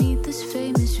to meet this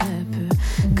famous rapper.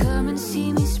 Come and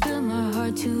see me spill my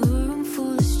heart to a room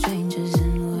full of strangers,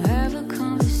 and we'll have a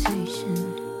conversation.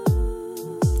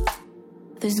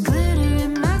 There's glitter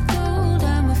in my gold,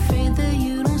 I'm afraid that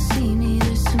you don't see me.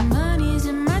 There's some monies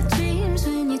in my dreams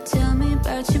when you tell me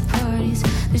about your parties.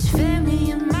 There's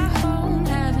family in my home,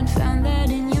 haven't found that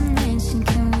in your mansion.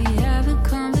 Can we have a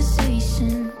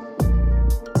conversation?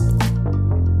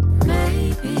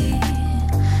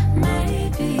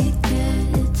 Maybe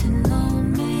get to know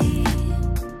me.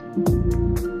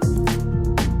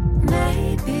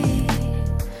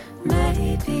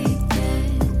 Maybe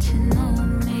get to know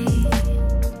me.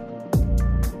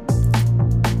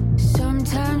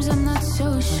 Sometimes I'm not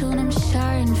social and I'm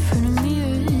shy in front of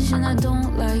mirrors, and I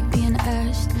don't like being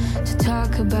asked to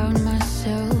talk about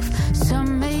myself.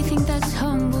 Some may think that's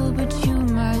humble, but you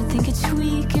might think it's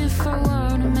weak. If I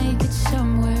want to make it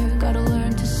somewhere, gotta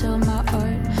learn to sell my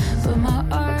art. But my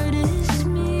art is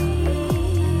me,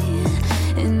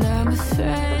 and I'm a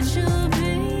fragile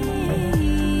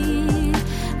being.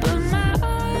 But my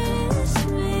art is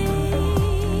me,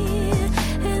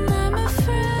 and I'm a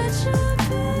fragile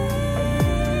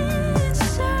being.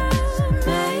 So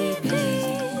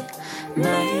maybe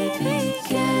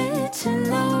get to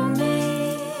know me.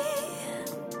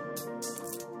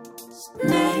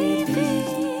 Maybe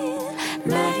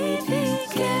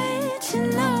get to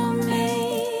know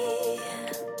me.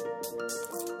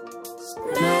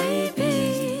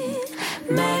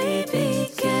 Maybe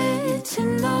get to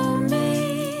know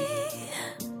me.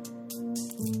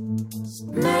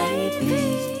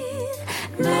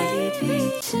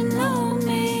 Maybe to know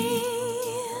me.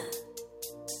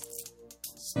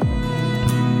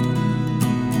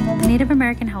 The Native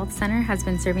American Health Center has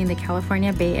been serving the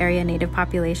California Bay Area Native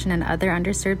population and other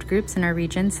underserved groups in our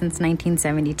region since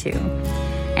 1972.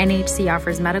 NHC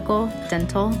offers medical,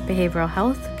 dental, behavioral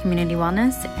health, community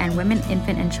wellness, and women,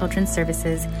 infant, and children's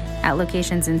services at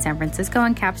locations in San Francisco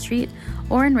on Cap Street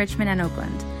or in Richmond and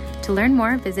Oakland. To learn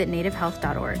more, visit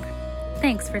nativehealth.org.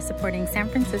 Thanks for supporting San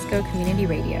Francisco Community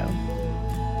Radio.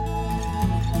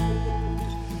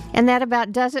 And that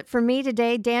about does it for me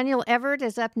today. Daniel Everett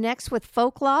is up next with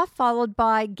Folklaw, followed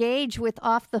by Gage with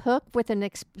Off the Hook with an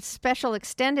special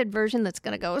extended version that's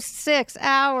going to go 6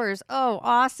 hours. Oh,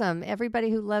 awesome. Everybody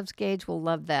who loves Gage will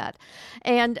love that.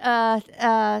 And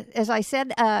as I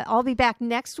said, I'll be back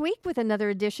next week with another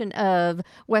edition of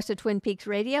West of Twin Peaks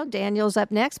Radio. Daniel's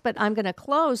up next, but I'm going to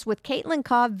close with Caitlin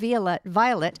Cobb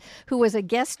Violet, who was a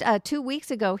guest 2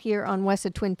 weeks ago here on West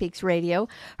of Twin Peaks Radio.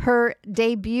 Her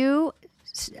debut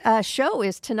show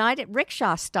is tonight at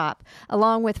Rickshaw Stop,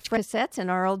 along with cassettes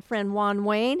and our old friend Juan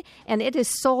Wayne, and it is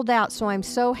sold out, so I'm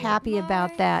so happy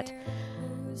about that.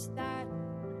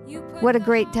 What a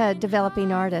great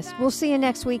developing artist. We'll see you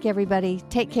next week, everybody.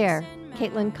 Take care.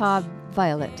 Caitlin Cobb,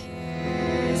 Violet.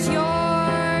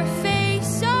 Your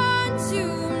face on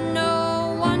Zoom.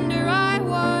 No wonder I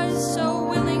was so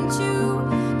willing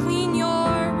to clean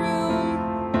your room.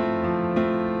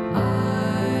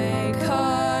 I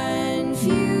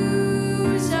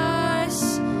confuse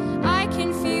us. I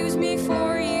confuse me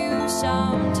for you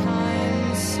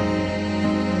sometimes.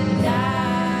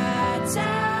 That's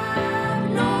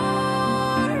abnormal.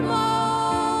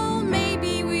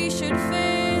 Maybe we should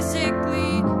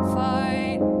physically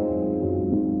fight.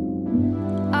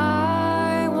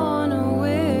 I wanna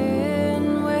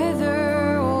win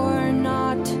whether or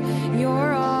not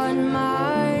you're on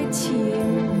my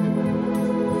team.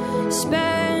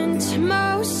 Spent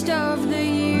most of the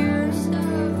year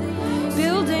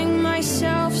building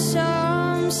myself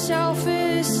some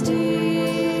self-esteem.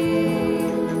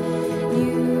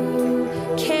 You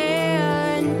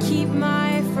can keep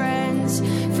my friends.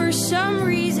 For some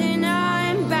reason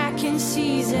I'm back in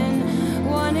season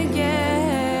one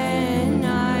again.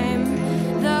 I'm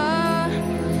the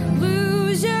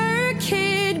loser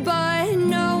kid, but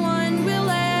no one will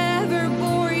ever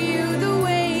bore you the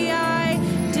way I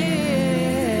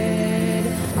did.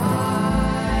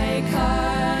 I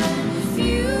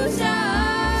confuse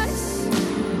us.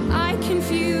 I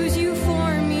confuse you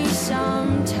for me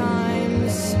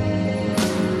sometimes.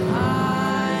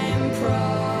 I'm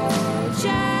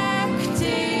projecting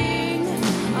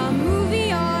a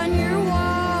movie on your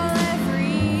wall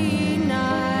every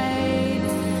night.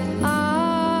 I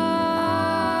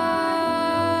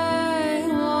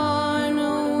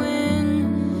wanna win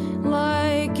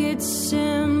like it's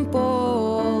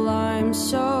simple. I'm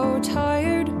so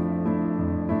tired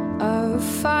of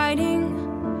fighting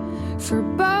for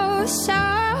both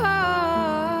sides.